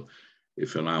lord, so he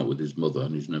fell out with his mother,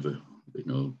 and he's never,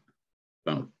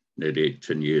 about nearly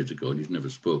 10 years ago, and he's never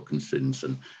spoken since,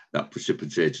 and that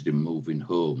precipitated him moving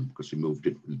home, because he moved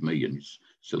in with me, and he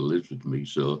still lives with me.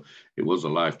 So it was a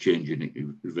life-changing. He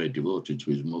was very devoted to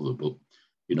his mother, but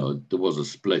there was a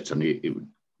split, and it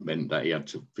meant that he had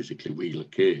to physically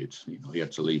relocate. He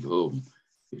had to leave home,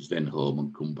 his then home,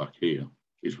 and come back here,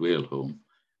 his real home.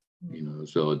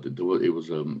 So it was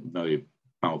a very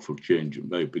powerful change, a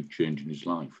very big change in his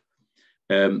life.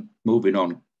 Moving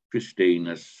on, Christine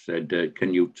has said,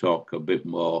 can you talk a bit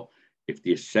more if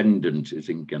the ascendant is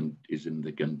in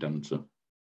the Gaṇḍānta?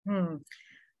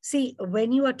 See,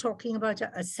 when you are talking about an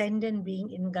ascendant being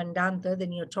in Gaṇḍānta,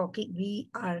 then you're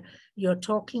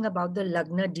talking about the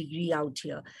Lagna degree out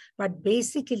here. But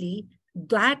basically,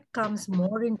 that comes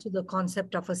more into the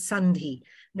concept of a Sandhi.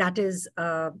 That is,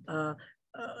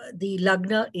 the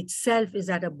Lagna itself is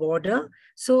at a border.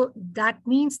 So that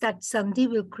means that Sandhi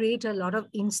will create a lot of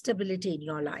instability in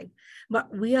your life.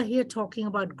 But we are here talking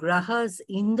about grahas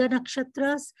in the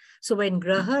nakshatras. So when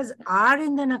grahas are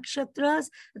in the nakshatras,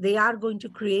 they are going to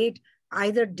create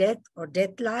either death or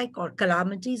death-like or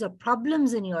calamities or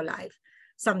problems in your life.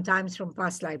 Sometimes from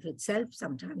past life itself,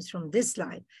 sometimes from this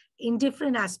life, in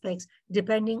different aspects,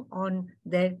 depending on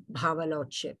their bhava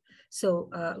lordship. So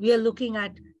we are looking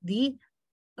at the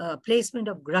placement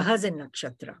of grahas in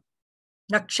nakshatra.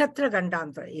 Nakṣatra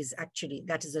Gaṇḍānta is actually,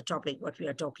 that is the topic, what we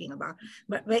are talking about.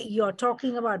 But when you're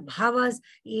talking about bhavas,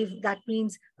 if that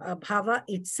means bhava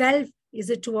itself, is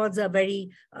it towards a very,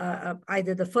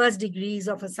 either the first degrees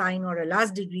of a sign or a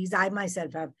last degrees? I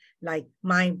myself have, like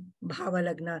my bhava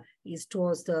lagna is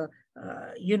towards the,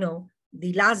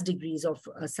 the last degrees of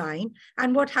a sign.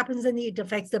 And what happens then, it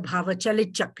affects the bhava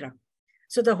chalit chakra.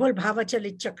 So the whole bhava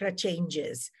chalit chakra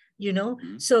changes.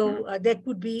 So there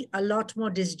could be a lot more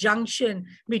disjunction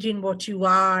between what you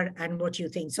are and what you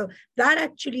think. So that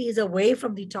actually is away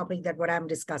from the topic that what I'm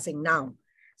discussing now.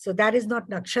 So that is not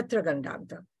Nakṣatra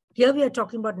Gaṇḍānta. Here we are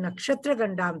talking about Nakṣatra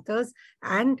Gaṇḍāntas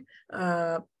and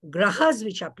grahas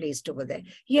which are placed over there.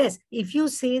 Yes, if you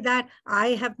say that I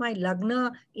have my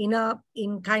lagna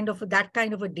in kind of that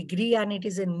kind of a degree and it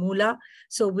is in Mula,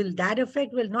 so will that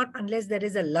affect? Well, not unless there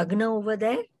is a lagna over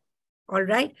there. All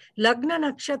right. Lagna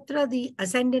nakshatra, the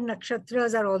ascendant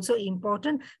nakshatras are also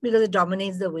important because it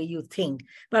dominates the way you think.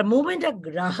 But moment of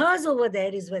grahas over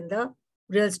there is when the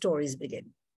real stories begin.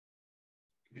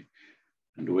 Okay.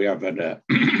 And we have had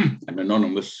an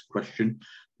anonymous question.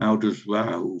 How does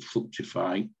Rahu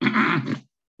fructify?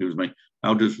 Excuse me.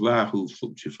 How does Rahu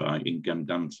fructify in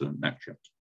Gaṇḍānta nakshatra?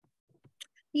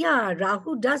 Yeah,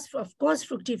 Rahu does, of course,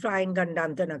 fructify in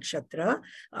Gaṇḍānta nakshatra.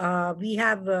 We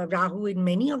have Rahu in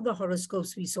many of the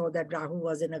horoscopes. We saw that Rahu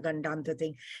was in a Gaṇḍānta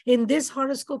thing. In this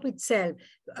horoscope itself,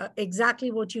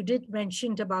 exactly what you did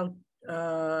mention about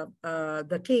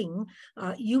the king,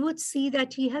 you would see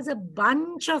that he has a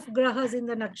bunch of grahas in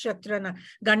the nakshatra,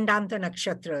 Gaṇḍānta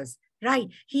nakshatras. Right.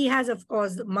 He has, of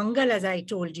course, Mangal, as I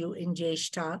told you, in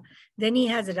Jyeshtha. Then he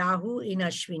has Rahu in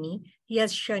Ashwini. He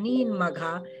has Shani in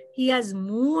Magha. He has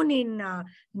Moon in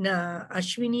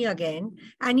Ashwini again.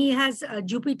 And he has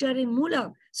Jupiter in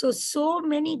Mula. So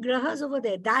many grahas over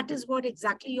there. That is what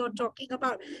exactly you're talking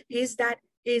about.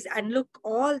 And look,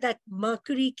 all that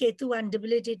Mercury, Ketu, and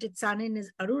debilitated Sun in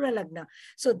his Arura Lagna.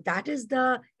 So that is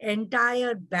the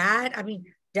entire bad, I mean,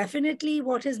 definitely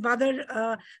what his mother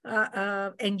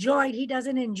enjoyed, he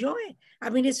doesn't enjoy. I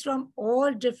mean, it's from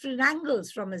all different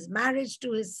angles, from his marriage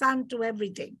to his son to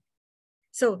everything.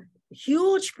 So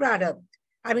huge product.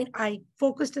 I mean, I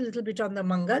focused a little bit on the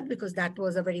Mangal because that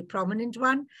was a very prominent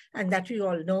one and that we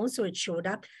all know, so it showed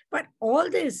up. But all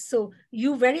this, so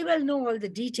you very well know all the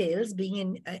details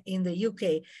being in the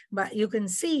UK, but you can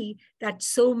see that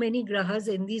so many grahas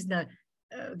in these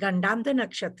Gaṇḍānta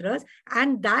nakshatras,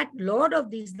 and that lord of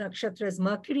these nakshatras,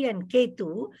 Mercury and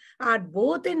Ketu, are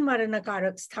both in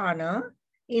Maranakarak Sthana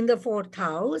in the 4th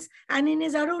house and in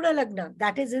his Arura Lagna.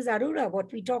 That is his Arura,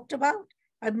 what we talked about.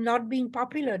 I'm not being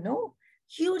popular, no.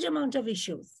 Huge amount of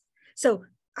issues. So,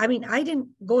 I mean, I didn't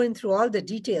go in through all the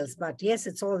details, but yes,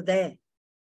 it's all there.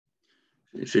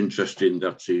 It's interesting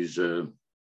that his Arura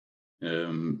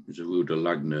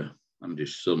Lagna and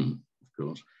his son, of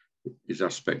course, is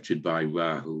aspected by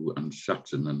Rahu and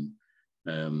Saturn,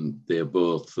 and they're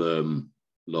both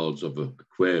lords of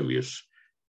Aquarius,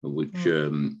 which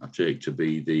I take to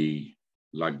be the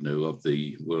Lagna of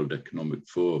the World Economic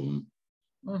Forum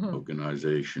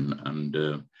organization,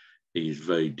 and he's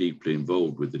very deeply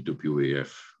involved with the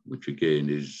WEF, which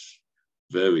again is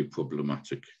very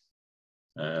problematic.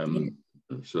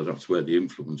 So that's where the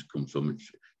influence comes from.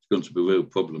 It's going to be real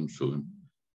problems for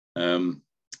him.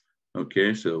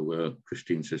 Okay, so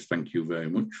Christine says, thank you very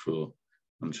much for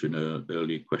answering an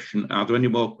earlier question. Are there any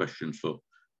more questions for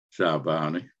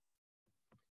Sarbani?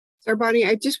 Sarbani,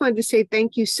 I just wanted to say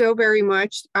thank you so very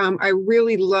much. I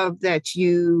really love that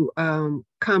you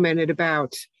commented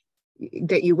about,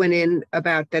 that you went in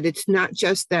about that it's not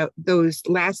just that those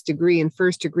last degree and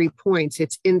first degree points,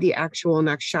 it's in the actual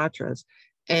nakshatras.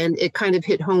 And it kind of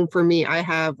hit home for me. I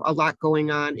have a lot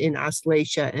going on in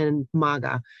Aslesha and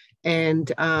Magha.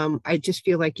 And I just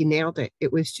feel like you nailed it.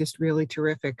 It was just really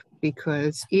terrific,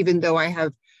 because even though I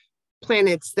have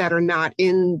planets that are not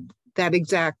in that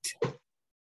exact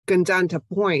Gaṇḍānta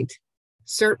point,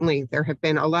 certainly there have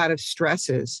been a lot of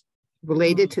stresses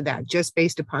related to that just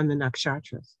based upon the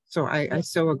nakshatras. So I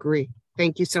so agree.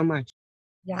 Thank you so much.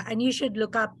 Yeah, and you should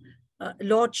look up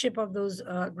lordship of those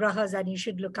grahas, and you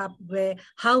should look up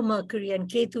how Mercury and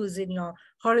Ketu is in your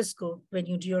horoscope when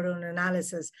you do your own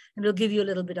analysis, and it'll give you a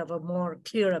little bit of a more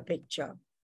clearer picture.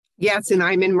 Yes, and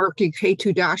I'm in Mercury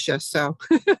Ketu Dasha, so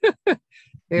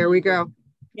there we go.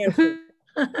 Thank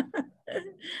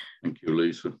you,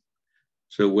 Lisa.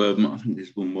 So I think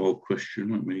there's one more question.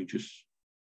 Let me just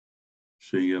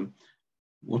see.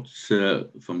 What's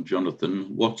from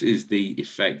Jonathan? What is the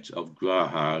effect of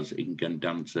grahas in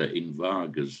Gaṇḍānta in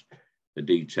Vargas, a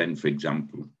D10, for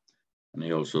example? And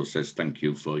he also says, thank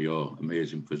you for your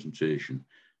amazing presentation.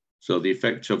 So the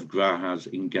effect of grahas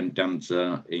in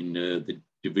Gaṇḍānta in the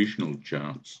divisional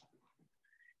charts.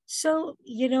 So,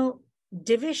 you know,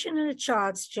 divisional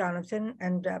charts, Jonathan,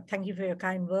 and thank you for your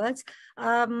kind words.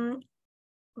 I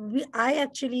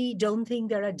actually don't think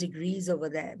there are degrees over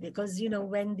there, because, you know,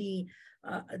 when the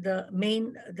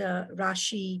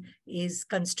Rashi is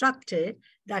constructed,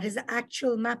 that is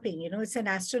actual mapping. You know, it's an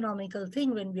astronomical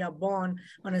thing. When we are born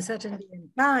on a certain day and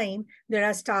time, there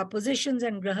are star positions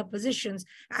and graha positions,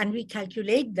 and we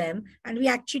calculate them, and we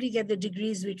actually get the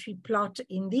degrees which we plot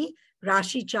in the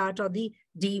Rashi chart or the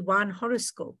D1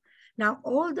 horoscope. Now,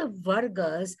 all the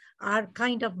Vargas are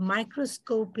kind of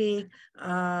microscopic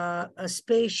a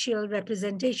spatial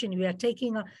representation. We are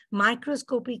taking a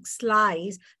microscopic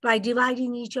slice by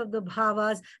dividing each of the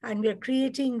bhavas, and we are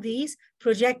creating these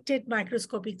projected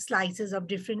microscopic slices of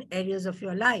different areas of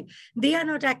your life. They are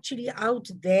not actually out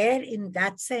there in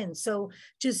that sense. So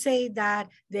to say that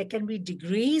there can be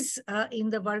degrees in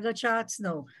the Varga charts,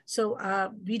 no. So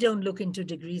we don't look into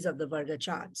degrees of the Varga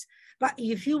charts. But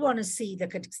if you want to see the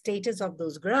status of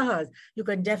those grahas, you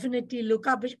can definitely look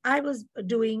up, which I was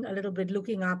doing a little bit,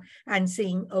 looking up and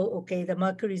seeing, oh, okay, the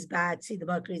Mercury is bad. See, the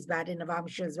Mercury is bad in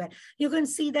Navamsha as well. You can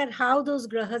see that how those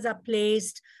grahas are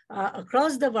placed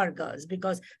across the Vargas,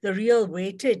 because the real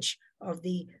weightage of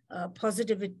the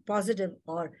positive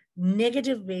or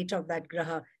negative weight of that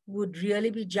graha would really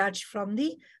be judged from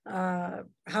the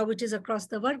how it is across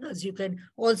the Vargas. You can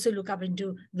also look up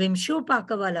into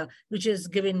Vimshopakavala, which is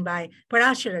given by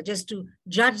Parashara, just to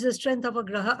judge the strength of a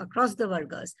graha across the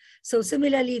Vargas. So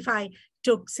similarly, if I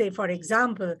took, say, for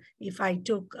example, if I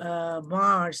took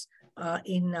Mars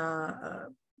in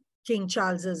King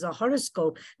Charles's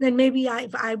horoscope, then maybe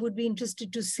I would be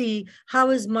interested to see how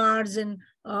is Mars in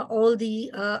all the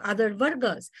other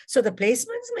Vargas. So the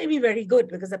placements may be very good,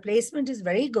 because the placement is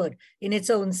very good in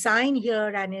its own sign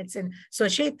here, and it's in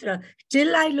Swakshetra,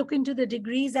 till I look into the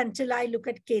degrees, until I look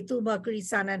at Ketu, Mercury,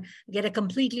 Sun, and get a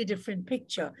completely different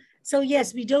picture. So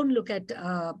yes, we don't look at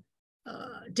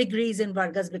degrees in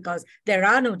Vargas, because there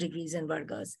are no degrees in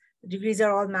Vargas. The degrees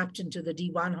are all mapped into the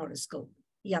D1 horoscope.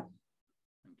 Yep.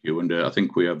 You. And I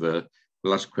think we have a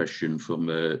last question from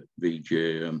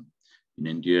Vijay in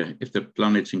India. If the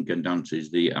planet in Gaṇḍānta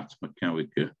is the Atma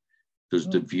Karika, does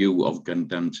the view of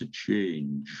Gaṇḍānta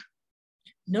change?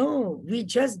 No, we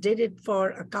just did it for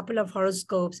a couple of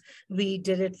horoscopes. We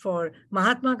did it for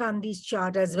Mahatma Gandhi's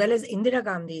chart as well as Indira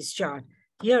Gandhi's chart.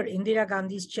 Here, Indira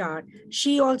Gandhi's chart,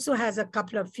 she also has a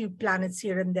couple of few planets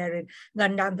here and there in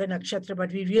Gaṇḍānta Nakshatra,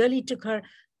 but we really took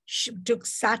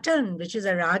Saturn, which is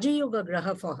a Raja Yoga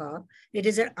graha for her. It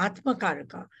is an Atma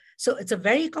Karaka. So it's a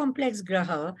very complex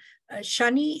graha.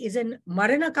 Shani is in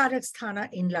Marana Karak Sthana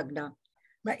in Lagna.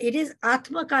 But it is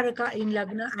Atma Karaka in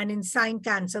Lagna and in sign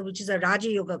Cancer, which is a Raja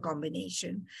Yoga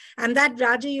combination. And that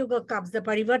Raja Yoga comes, the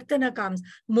Parivartana comes,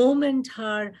 moment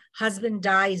her husband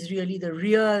dies, really the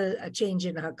real change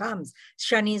in her comes.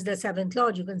 Shani is the 7th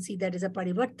Lord. You can see that is a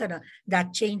Parivartana.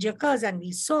 That change occurs. And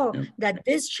we saw that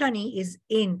this Shani is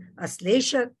in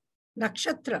Aslesha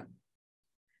Nakshatra.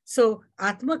 So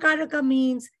Atma Karaka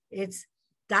means it's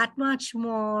that much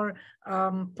more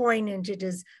poignant, it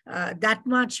is that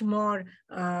much more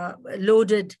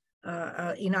loaded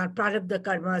in our prarabdha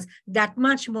karmas, that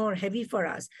much more heavy for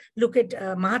us. Look at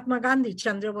Mahatma Gandhi.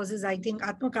 Chandra was his, I think,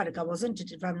 Atmakaraka, wasn't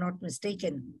it, if I'm not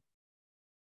mistaken?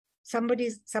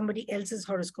 Somebody else's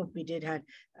horoscope we did had,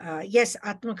 yes,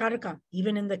 Atmakaraka.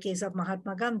 Even in the case of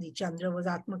Mahatma Gandhi, Chandra was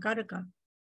Atmakaraka.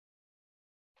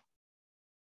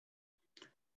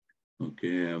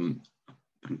 Okay,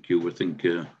 thank you. I think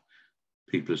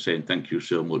people are saying thank you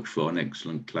so much for an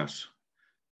excellent class.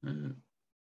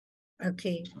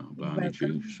 Okay.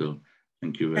 So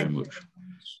thank you very much.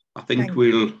 I think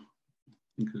we'll...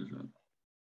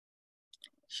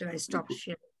 Should I stop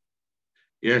sharing?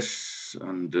 Yes,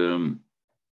 and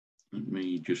let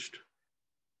me just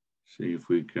see if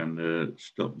we can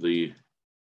stop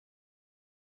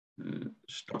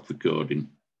recording.